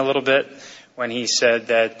spinning a little bit when he said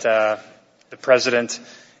that the president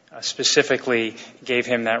specifically gave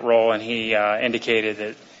him that role, and he indicated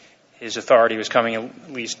that his authority was coming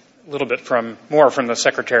at least a little bit more from the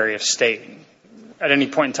Secretary of State. At any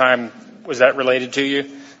point in time, was that related to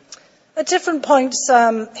you? At different points,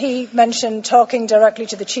 he mentioned talking directly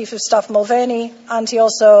to the Chief of Staff Mulvaney, and he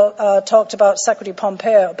also talked about Secretary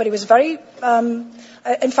Pompeo. But he was very,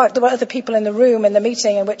 in fact, there were other people in the room in the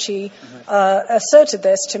meeting in which he asserted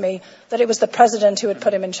this to me, that it was the President who had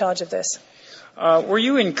put him in charge of this. Were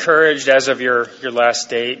you encouraged, as of your last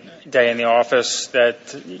day in the office,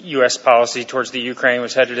 that U.S. policy towards the Ukraine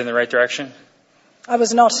was headed in the right direction? I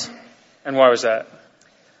was not. And why was that?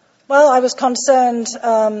 Well, I was concerned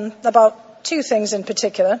about two things in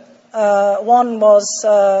particular. One was,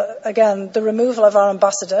 again, the removal of our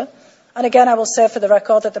ambassador. And again, I will say for the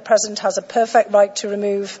record that the President has a perfect right to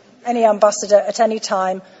remove any ambassador at any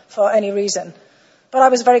time for any reason. But I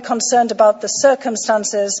was very concerned about the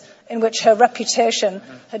circumstances in which her reputation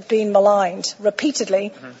had been maligned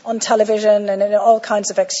repeatedly on television and in all kinds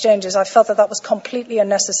of exchanges. I felt that was completely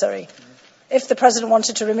unnecessary. If the President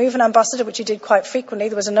wanted to remove an ambassador, which he did quite frequently,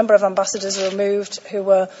 there was a number of ambassadors removed who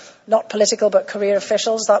were not political but career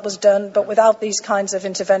officials. That was done, but without these kinds of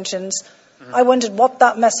interventions. I wondered what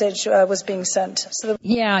that message was being sent.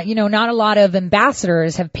 Yeah, not a lot of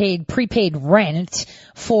ambassadors have paid prepaid rent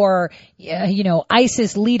for,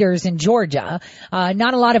 ISIS leaders in Georgia.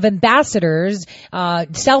 Not a lot of ambassadors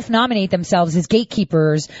self-nominate themselves as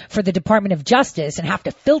gatekeepers for the Department of Justice and have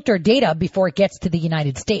to filter data before it gets to the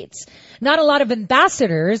United States. Not a lot of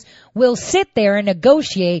ambassadors will sit there and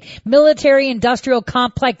negotiate military-industrial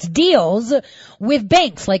complex deals with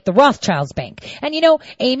banks like the Rothschilds Bank. And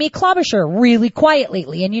Amy Klobuchar really quiet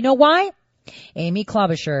lately. And you know why? Amy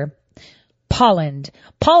Klobuchar,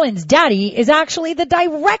 Pollen's daddy is actually the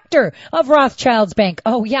director of Rothschilds Bank.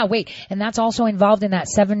 Oh yeah, wait. And that's also involved in that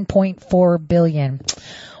 $7.4 billion.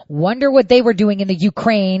 Wonder what they were doing in the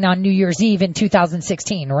Ukraine on New Year's Eve in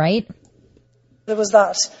 2016, right? There was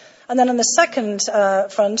that. And then on the second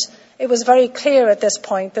front, it was very clear at this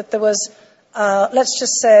point that there was, let's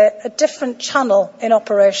just say, a different channel in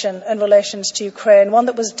operation in relations to Ukraine, one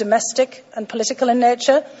that was domestic and political in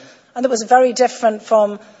nature, and that was very different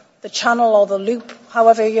from the channel or the loop,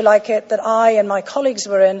 however you like it, that I and my colleagues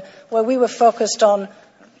were in, where we were focused on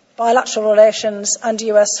bilateral relations and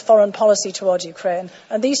US foreign policy toward Ukraine.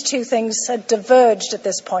 And these two things had diverged at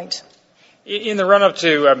this point. In the run-up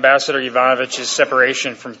to Ambassador Yovanovitch's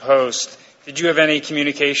separation from post, did you have any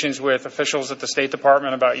communications with officials at the State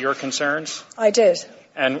Department about your concerns? I did.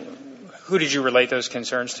 And who did you relate those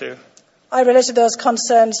concerns to? I related those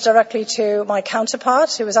concerns directly to my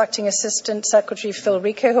counterpart, who was Acting Assistant Secretary Phil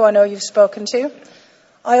Rieker, who I know you've spoken to.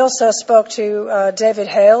 I also spoke to David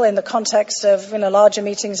Hale in the context of larger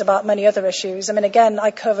meetings about many other issues. I mean, again, I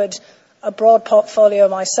covered a broad portfolio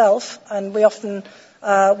myself, and we often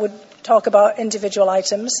would talk about individual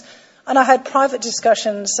items. And I had private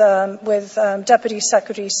discussions with Deputy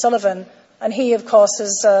Secretary Sullivan, and he, of course,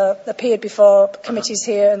 has appeared before committees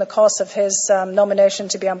here in the course of his nomination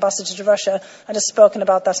to be ambassador to Russia and has spoken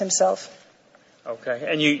about that himself. Okay.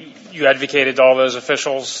 And you advocated to all those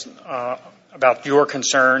officials about your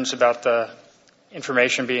concerns about the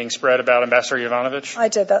information being spread about Ambassador Yovanovitch? I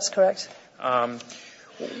did, that's correct.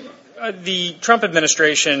 The Trump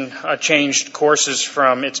administration changed courses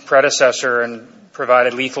from its predecessor and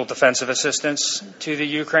provided lethal defensive assistance to the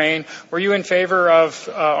Ukraine. Were you in favor of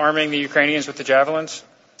arming the Ukrainians with the Javelins?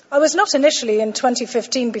 I was not initially in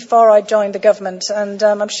 2015 before I joined the government, and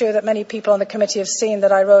I'm sure that many people on the committee have seen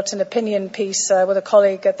that I wrote an opinion piece with a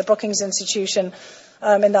colleague at the Brookings Institution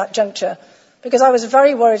in that juncture, because I was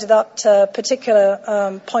very worried at that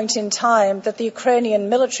particular point in time that the Ukrainian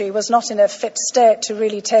military was not in a fit state to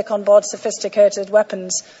really take on board sophisticated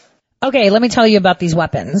weapons. Okay, let me tell you about these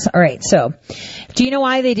weapons. All right, so do you know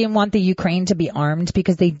why they didn't want the Ukraine to be armed?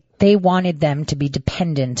 Because they wanted them to be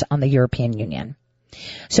dependent on the European Union.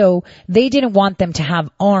 So they didn't want them to have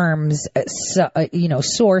arms,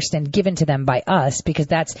 sourced and given to them by us, because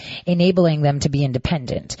that's enabling them to be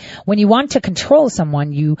independent. When you want to control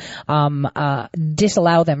someone, you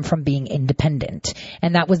disallow them from being independent.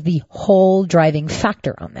 And that was the whole driving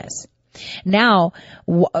factor on this. Now,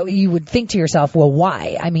 you would think to yourself, well,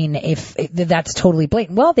 why? I mean, if that's totally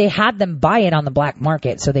blatant. Well, they had them buy it on the black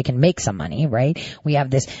market so they can make some money, right? We have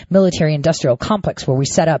this military industrial complex where we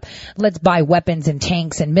set up, let's buy weapons and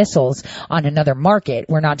tanks and missiles on another market.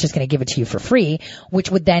 We're not just going to give it to you for free,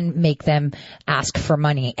 which would then make them ask for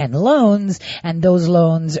money and loans. And those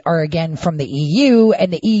loans are again from the EU,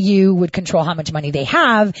 and the EU would control how much money they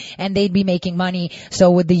have, and they'd be making money.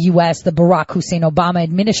 So would the US, the Barack Hussein Obama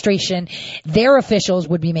administration, their officials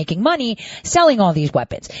would be making money selling all these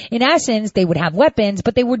weapons. In essence, they would have weapons,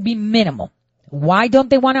 but they would be minimal. Why don't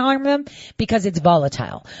they want to arm them? Because it's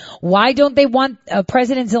volatile. Why don't they want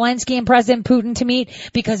President Zelensky and President Putin to meet?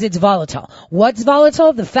 Because it's volatile. What's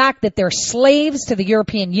volatile? The fact that they're slaves to the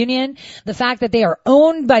European Union, the fact that they are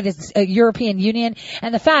owned by the European Union,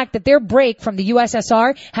 and the fact that their break from the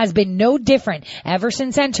USSR has been no different ever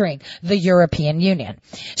since entering the European Union.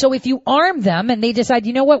 So if you arm them and they decide,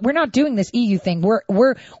 you know what, we're not doing this EU thing,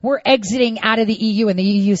 we're exiting out of the EU, and the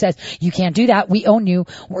EU says, you can't do that, we own you,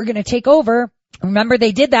 we're going to take over. Remember,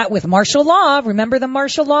 they did that with martial law. Remember the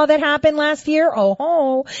martial law that happened last year?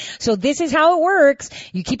 Oh. So this is how it works.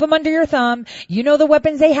 You keep them under your thumb. You know the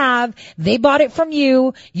weapons they have. They bought it from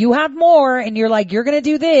you. You have more, and you're like, you're going to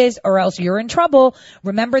do this or else you're in trouble.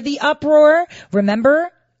 Remember the uproar?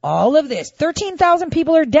 Remember all of this? 13,000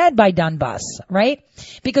 people are dead by Donbass, right?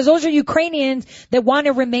 Because those are Ukrainians that want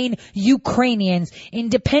to remain Ukrainians,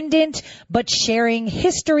 independent but sharing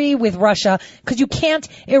history with Russia, because you can't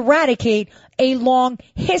eradicate a long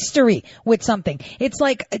history with something. It's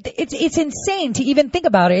like, it's insane to even think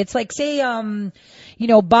about it. It's like, say,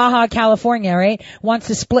 Baja California, right, wants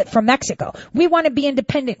to split from Mexico. We want to be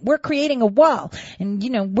independent. We're creating a wall. And,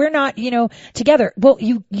 we're not, together. Well,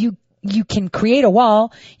 you can create a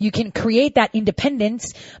wall, you can create that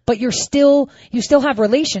independence, but you still have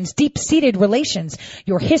relations, deep-seated relations,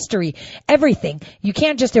 your history, everything. You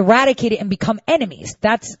can't just eradicate it and become enemies.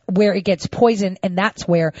 That's where it gets poisoned, and that's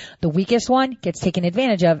where the weakest one gets taken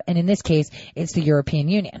advantage of, and in this case, it's the European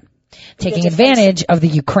Union, taking advantage of the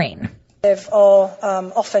Ukraine. Or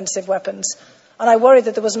offensive weapons. And I worry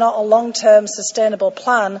that there was not a long-term sustainable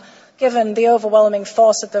plan given the overwhelming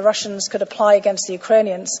force that the Russians could apply against the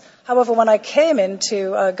Ukrainians. However, when I came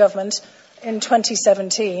into government in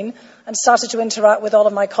 2017 and started to interact with all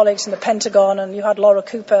of my colleagues in the Pentagon, and you had Laura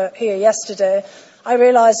Cooper here yesterday, I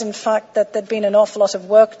realised, in fact, that there'd been an awful lot of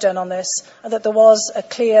work done on this, and that there was a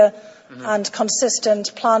clear and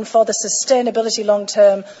consistent plan for the sustainability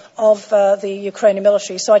long-term of the Ukrainian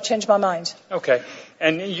military. So I changed my mind. Okay.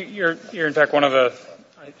 And you're in fact one of the,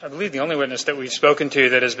 I believe, the only witness that we've spoken to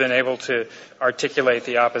that has been able to articulate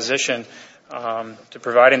the opposition to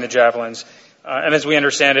providing the javelins. And as we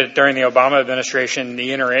understand it, during the Obama administration, the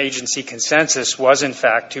interagency consensus was, in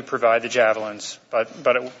fact, to provide the javelins, but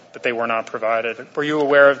they were not provided. Were you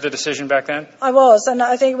aware of the decision back then? I was, and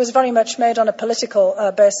I think it was very much made on a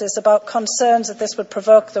political basis about concerns that this would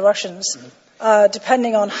provoke the Russians.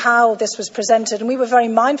 Depending on how this was presented. And we were very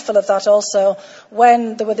mindful of that also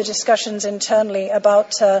when there were the discussions internally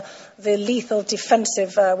about the lethal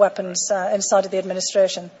defensive weapons inside of the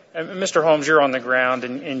administration. Mr. Holmes, you're on the ground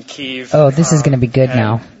in Kyiv. Oh, this is going to be good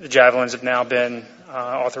now. The javelins have now been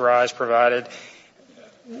authorized, provided.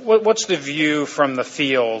 What's the view from the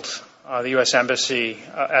field, the U.S. Embassy,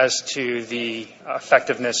 as to the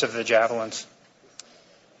effectiveness of the javelins?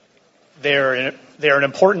 They're an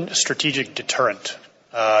important strategic deterrent.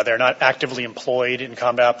 They're not actively employed in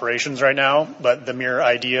combat operations right now, but the mere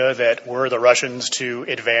idea that were the Russians to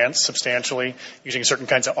advance substantially using certain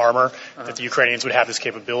kinds of armor, that the Ukrainians would have this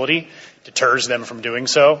capability, deters them from doing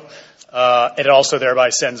so. It also thereby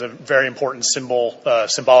sends a very important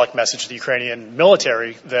symbolic message to the Ukrainian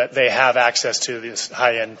military that they have access to this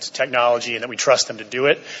high-end technology and that we trust them to do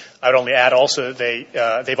it. I would only add also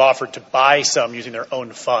that they've offered to buy some using their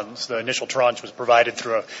own funds. The initial tranche was provided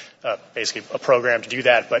through basically a program to do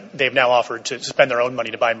that, but they've now offered to spend their own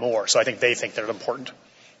money to buy more. So I think they think they're important.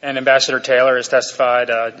 And Ambassador Taylor has testified,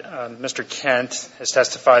 Mr. Kent has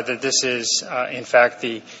testified that this is, in fact,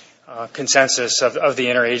 the consensus of the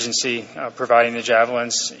interagency providing the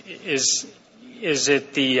javelins. Is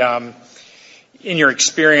it the in your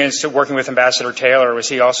experience of working with Ambassador Taylor, was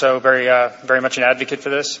he also very much an advocate for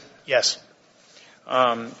this? Yes.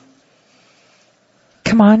 Come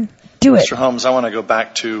on, do it. Mr. Holmes, I want to go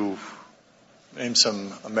back to name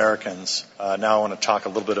some Americans. Now I want to talk a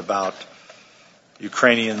little bit about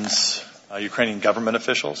Ukrainian government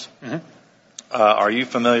officials. Mm-hmm. Are you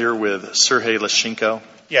familiar with Sergei Leshchenko?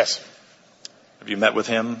 Yes. Have you met with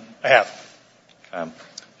him? I have.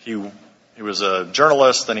 He was a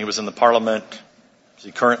journalist, then he was in the parliament. Is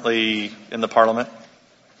he currently in the parliament?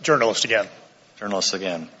 Journalist again. Journalist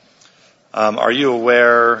again. Are you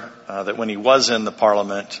aware that when he was in the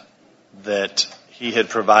parliament that he had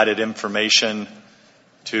provided information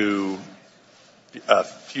to a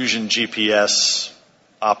Fusion GPS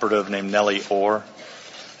operative named Nellie Orr?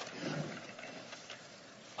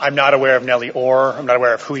 I'm not aware of Nellie Orr. I'm not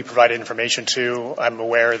aware of who he provided information to. I'm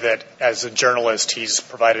aware that as a journalist, he's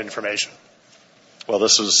provided information. Well,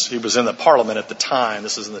 he was in the parliament at the time.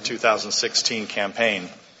 This is in the 2016 campaign.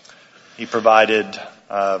 He provided,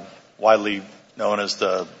 widely known as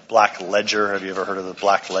the Black Ledger. Have you ever heard of the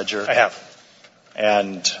Black Ledger? I have.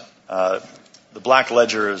 And the Black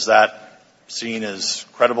Ledger, is that seen as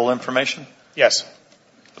credible information? Yes.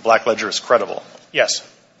 The Black Ledger is credible? Yes.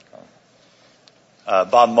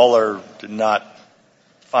 Bob Mueller did not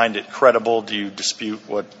find it credible. Do you dispute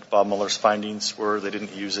what Bob Mueller's findings were? They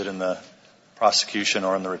didn't use it in the prosecution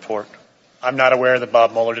or in the report? I'm not aware that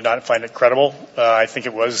Bob Mueller did not find it credible. I think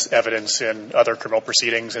it was evidence in other criminal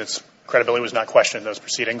proceedings, and its credibility was not questioned in those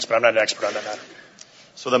proceedings, but I'm not an expert on that matter.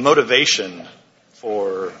 So the motivation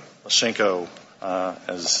for Leshchenko,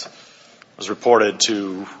 as was reported,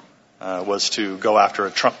 was to go after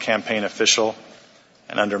a Trump campaign official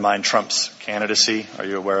and undermine Trump's candidacy. Are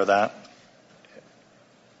you aware of that?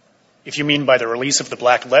 If you mean by the release of the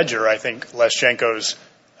Black Ledger, I think Leshchenko's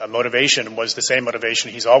motivation was the same motivation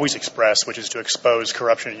he's always expressed, which is to expose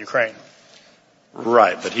corruption in Ukraine.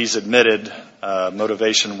 Right, but he's admitted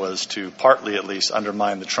motivation was to partly at least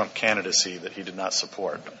undermine the Trump candidacy that he did not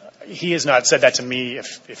support. He has not said that to me.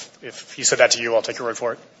 If he said that to you, I'll take your word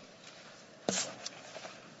for it.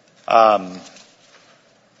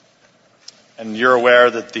 And you're aware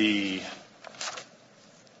that you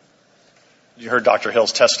heard Dr.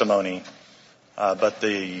 Hill's testimony, but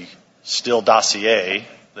the Steele dossier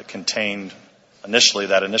that contained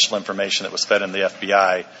that initial information that was fed in the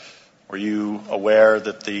FBI, were you aware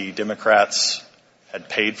that the Democrats had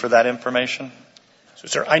paid for that information? So,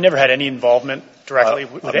 sir, I never had any involvement directly.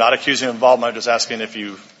 I'm not accusing you of involvement. I'm just asking if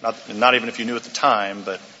you, not even if you knew at the time,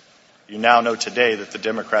 but you now know today that the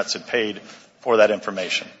Democrats had paid for that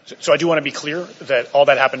information. So I do want to be clear that all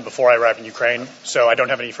that happened before I arrived in Ukraine, so I don't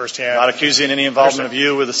have any firsthand. Not accusing any involvement of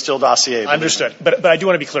you with the Steele dossier. Understood. But I do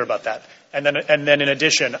want to be clear about that. And then in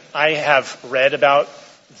addition, I have read about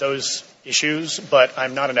those issues, but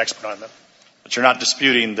I'm not an expert on them. But you're not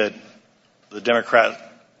disputing that the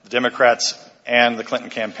Democrats and the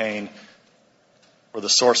Clinton campaign were the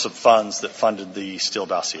source of funds that funded the Steele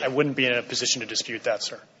dossier? I wouldn't be in a position to dispute that,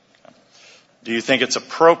 sir. Do you think it's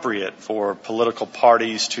appropriate for political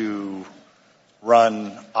parties to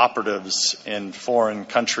run operatives in foreign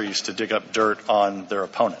countries to dig up dirt on their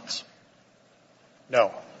opponents?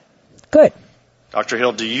 No. Good. Dr.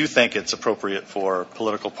 Hill, do you think it's appropriate for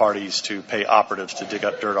political parties to pay operatives to dig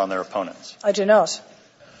up dirt on their opponents? I do not.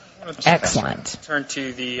 Excellent. Turn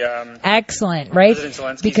to the excellent, right?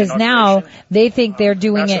 Because now they think they're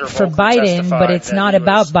doing it for Biden, but it's not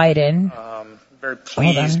about Biden. Very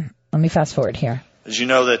pleased. Hold on. Let me fast forward here. Did you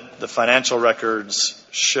know that the financial records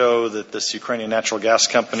show that this Ukrainian natural gas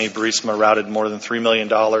company, Burisma, routed more than $3 million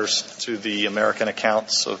to the American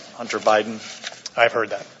accounts of Hunter Biden? I've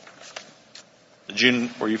heard that.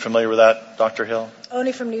 Were you familiar with that, Dr. Hill?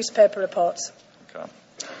 Only from newspaper reports. Okay.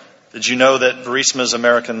 Did you know that Burisma's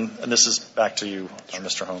American, and this is back to you,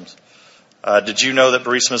 Mr. Holmes. Did you know that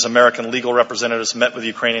Burisma's American legal representatives met with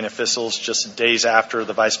Ukrainian officials just days after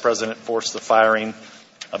the vice president forced the firing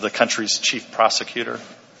of the country's chief prosecutor?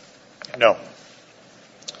 No.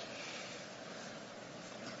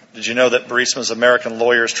 Did you know that Burisma's American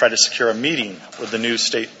lawyers tried to secure a meeting with the new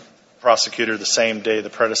state prosecutor the same day the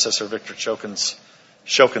predecessor, Victor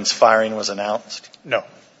Shokin's firing was announced? No.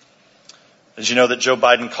 Did you know that Joe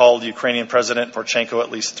Biden called Ukrainian President Poroshenko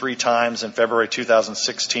at least 3 times in February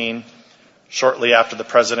 2016, shortly after the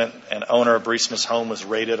president and owner of Burisma's home was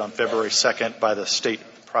raided on February 2nd by the state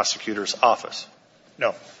prosecutor's office?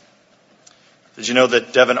 No. Did you know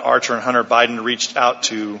that Devin Archer and Hunter Biden reached out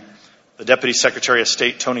to the Deputy Secretary of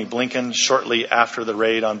State, Tony Blinken, shortly after the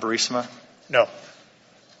raid on Burisma? No.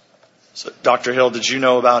 So, Dr. Hill, did you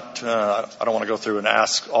know about, I don't want to go through and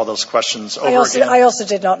ask all those questions over again. I also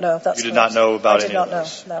did not know. That's you did not know about any of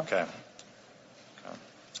those? I did not know, no. Okay.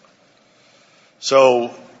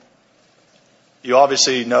 So, you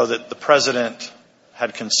obviously know that the president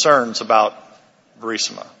had concerns about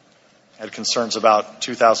Burisma, had concerns about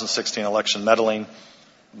 2016 election meddling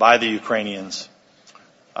by the Ukrainians.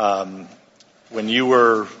 When you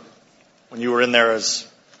were in there as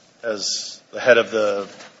the head of the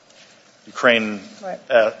Ukraine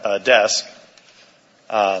desk,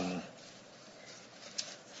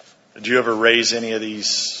 did you ever raise any of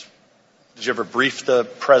these? Did you ever brief the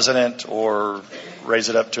president or raise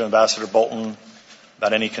it up to Ambassador Bolton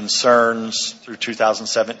about any concerns through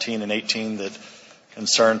 2017 and 18 that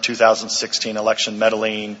concerned 2016 election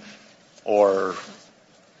meddling or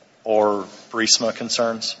Burisma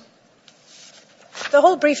concerns? The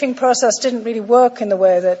whole briefing process didn't really work in the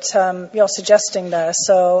way that you're suggesting there.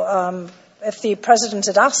 So if the president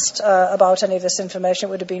had asked about any of this information,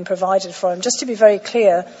 it would have been provided for him. Just to be very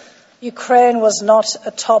clear, Ukraine was not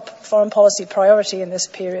a top foreign policy priority in this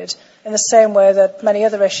period, in the same way that many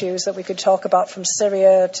other issues that we could talk about, from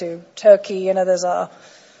Syria to Turkey and others, are.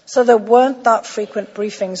 So there weren't that frequent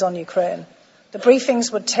briefings on Ukraine. The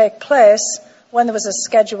briefings would take place when there was a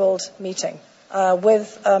scheduled meeting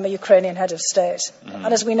with a Ukrainian head of state. Mm-hmm.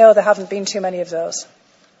 And as we know, there haven't been too many of those.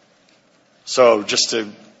 So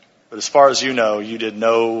but as far as you know, you did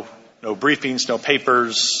no briefings, no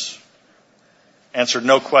papers, answered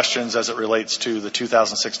no questions as it relates to the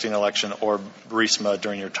 2016 election or Burisma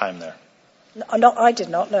during your time there? No, I did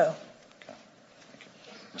not know. Okay.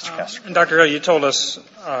 Mr. Castro. And Dr. Hill, you told us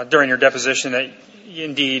during your deposition that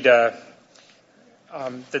indeed that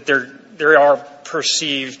there are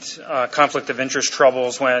perceived conflict of interest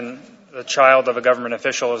troubles when the child of a government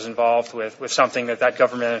official is involved with something that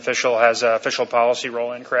government official has an official policy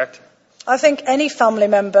role in, correct? I think any family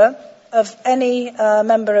member of any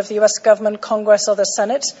member of the U.S. government, Congress or the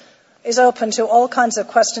Senate is open to all kinds of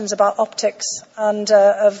questions about optics and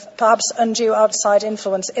of perhaps undue outside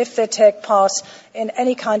influence if they take part in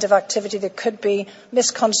any kind of activity that could be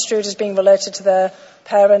misconstrued as being related to their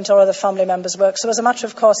parent or other family members' work. So as a matter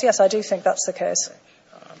of course, yes, I do think that's the case.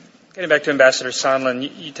 Getting back to Ambassador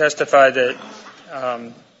Sondland, you testified that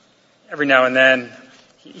every now and then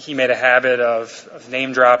he made a habit of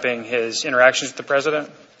name-dropping his interactions with the president.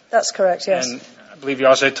 That's correct, yes. And I believe you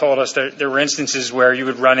also told us that there were instances where you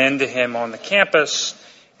would run into him on the campus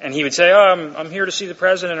and he would say, I'm here to see the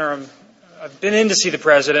president, or I've been in to see the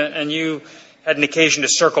president, and you had an occasion to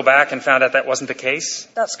circle back and found out that wasn't the case.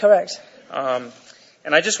 That's correct.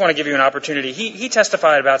 And I just want to give you an opportunity. He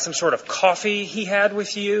testified about some sort of coffee he had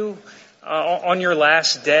with you on your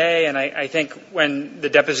last day, and I think when the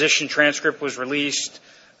deposition transcript was released,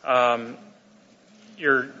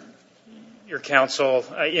 your counsel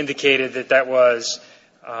indicated that was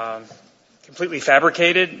completely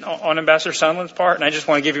fabricated on Ambassador Sondland's part, and I just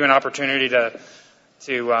want to give you an opportunity to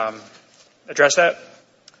address that.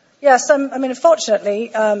 Yes, unfortunately,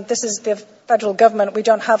 this is the federal government. We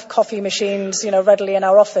don't have coffee machines, readily in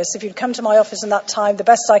our office. If you'd come to my office in that time, the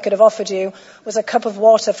best I could have offered you was a cup of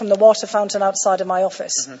water from the water fountain outside of my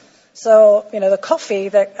office. Mm-hmm. So, the coffee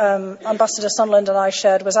that Ambassador Sondland and I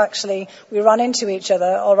shared was actually, we ran into each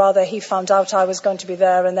other, or rather he found out I was going to be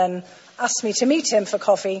there and then asked me to meet him for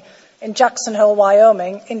coffee in Jackson Hole,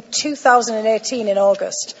 Wyoming in 2018 in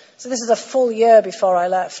August. So this is a full year before I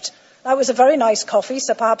left. That was a very nice coffee,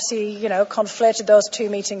 so perhaps he, conflated those two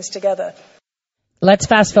meetings together. Let's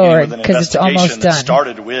fast forward, because it's almost done. That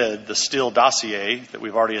started with the Steele dossier that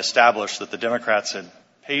we've already established that the Democrats had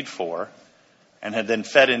paid for and had then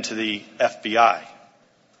fed into the FBI.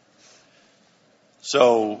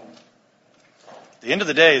 So, at the end of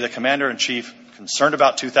the day, the Commander-in-Chief, concerned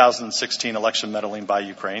about 2016 election meddling by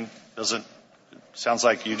Ukraine, sounds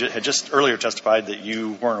like you had just earlier testified that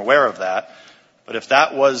you weren't aware of that. But if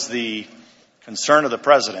that was the concern of the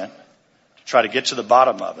president, to try to get to the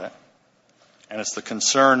bottom of it, and it's the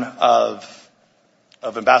concern of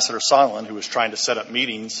Ambassador Sondland, who was trying to set up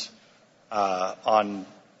meetings on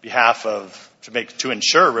behalf of, to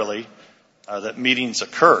ensure really that meetings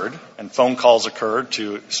occurred and phone calls occurred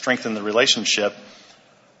to strengthen the relationship.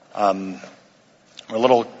 I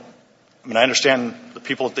understand the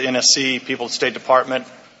people at the NSC, people at the State Department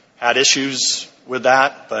had issues with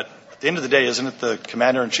that, but at the end of the day, isn't it the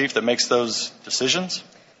Commander-in-Chief that makes those decisions?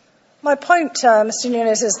 My point, Mr.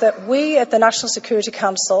 Nunes, is that we at the National Security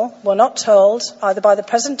Council were not told, either by the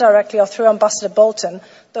President directly or through Ambassador Bolton,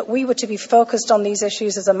 that we were to be focused on these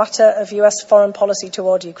issues as a matter of US foreign policy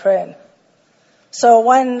toward Ukraine. So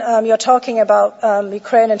when you're talking about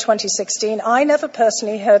Ukraine in 2016, I never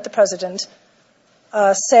personally heard the President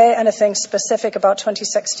say anything specific about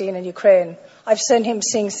 2016 in Ukraine. I've seen him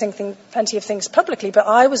saying plenty of things publicly, but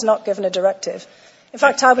I was not given a directive. In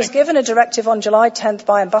fact, I was given a directive on July 10th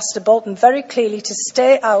by Ambassador Bolton very clearly to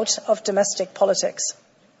stay out of domestic politics.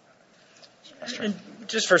 And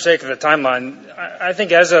just for sake of the timeline, I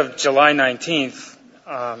think as of July 19th,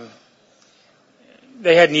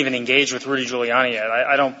 they hadn't even engaged with Rudy Giuliani yet.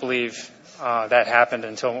 I don't believe that happened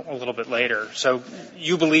until a little bit later. So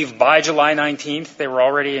you believe by July 19th they were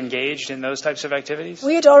already engaged in those types of activities?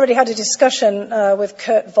 We had already had a discussion with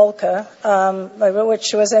Kurt Volker,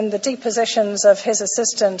 which was in the depositions of his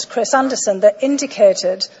assistant, Chris Anderson, that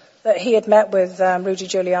indicated that he had met with Rudy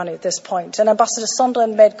Giuliani at this point. And Ambassador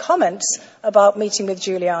Sondland made comments about meeting with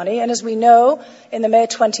Giuliani. And as we know, in the May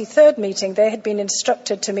 23rd meeting, they had been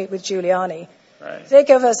instructed to meet with Giuliani. Right. They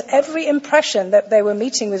gave us every impression that they were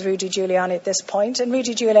meeting with Rudy Giuliani at this point, and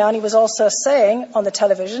Rudy Giuliani was also saying on the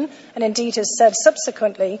television, and indeed has said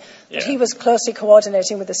subsequently, that he was closely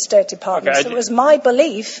coordinating with the State Department. Okay, so it was my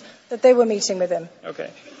belief that they were meeting with him. Okay.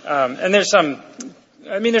 And there's some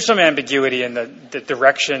ambiguity in the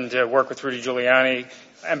direction to work with Rudy Giuliani.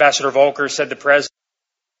 Ambassador Volker said the president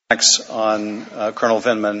on Colonel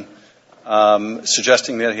Vindman.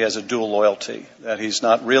 Suggesting that he has a dual loyalty, that he's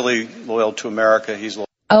not really loyal to America, he's loyal.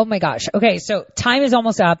 Oh my gosh. Okay, so time is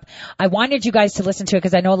almost up. I wanted you guys to listen to it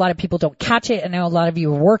because I know a lot of people don't catch it. I know a lot of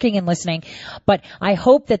you are working and listening, but I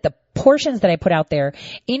hope that the portions that I put out there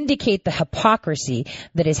indicate the hypocrisy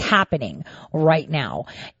that is happening right now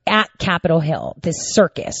at Capitol Hill, this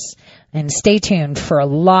circus. And stay tuned for a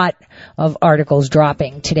lot of articles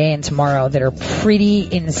dropping today and tomorrow that are pretty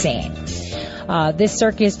insane. This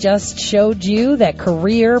circus just showed you that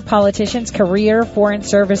career politicians, career foreign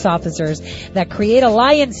service officers that create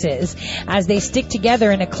alliances as they stick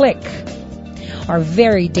together in a clique are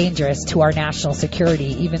very dangerous to our national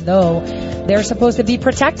security, even though they're supposed to be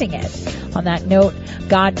protecting it. On that note,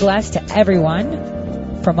 God bless to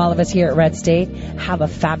everyone. From all of us here at Red State, have a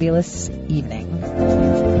fabulous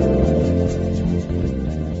evening.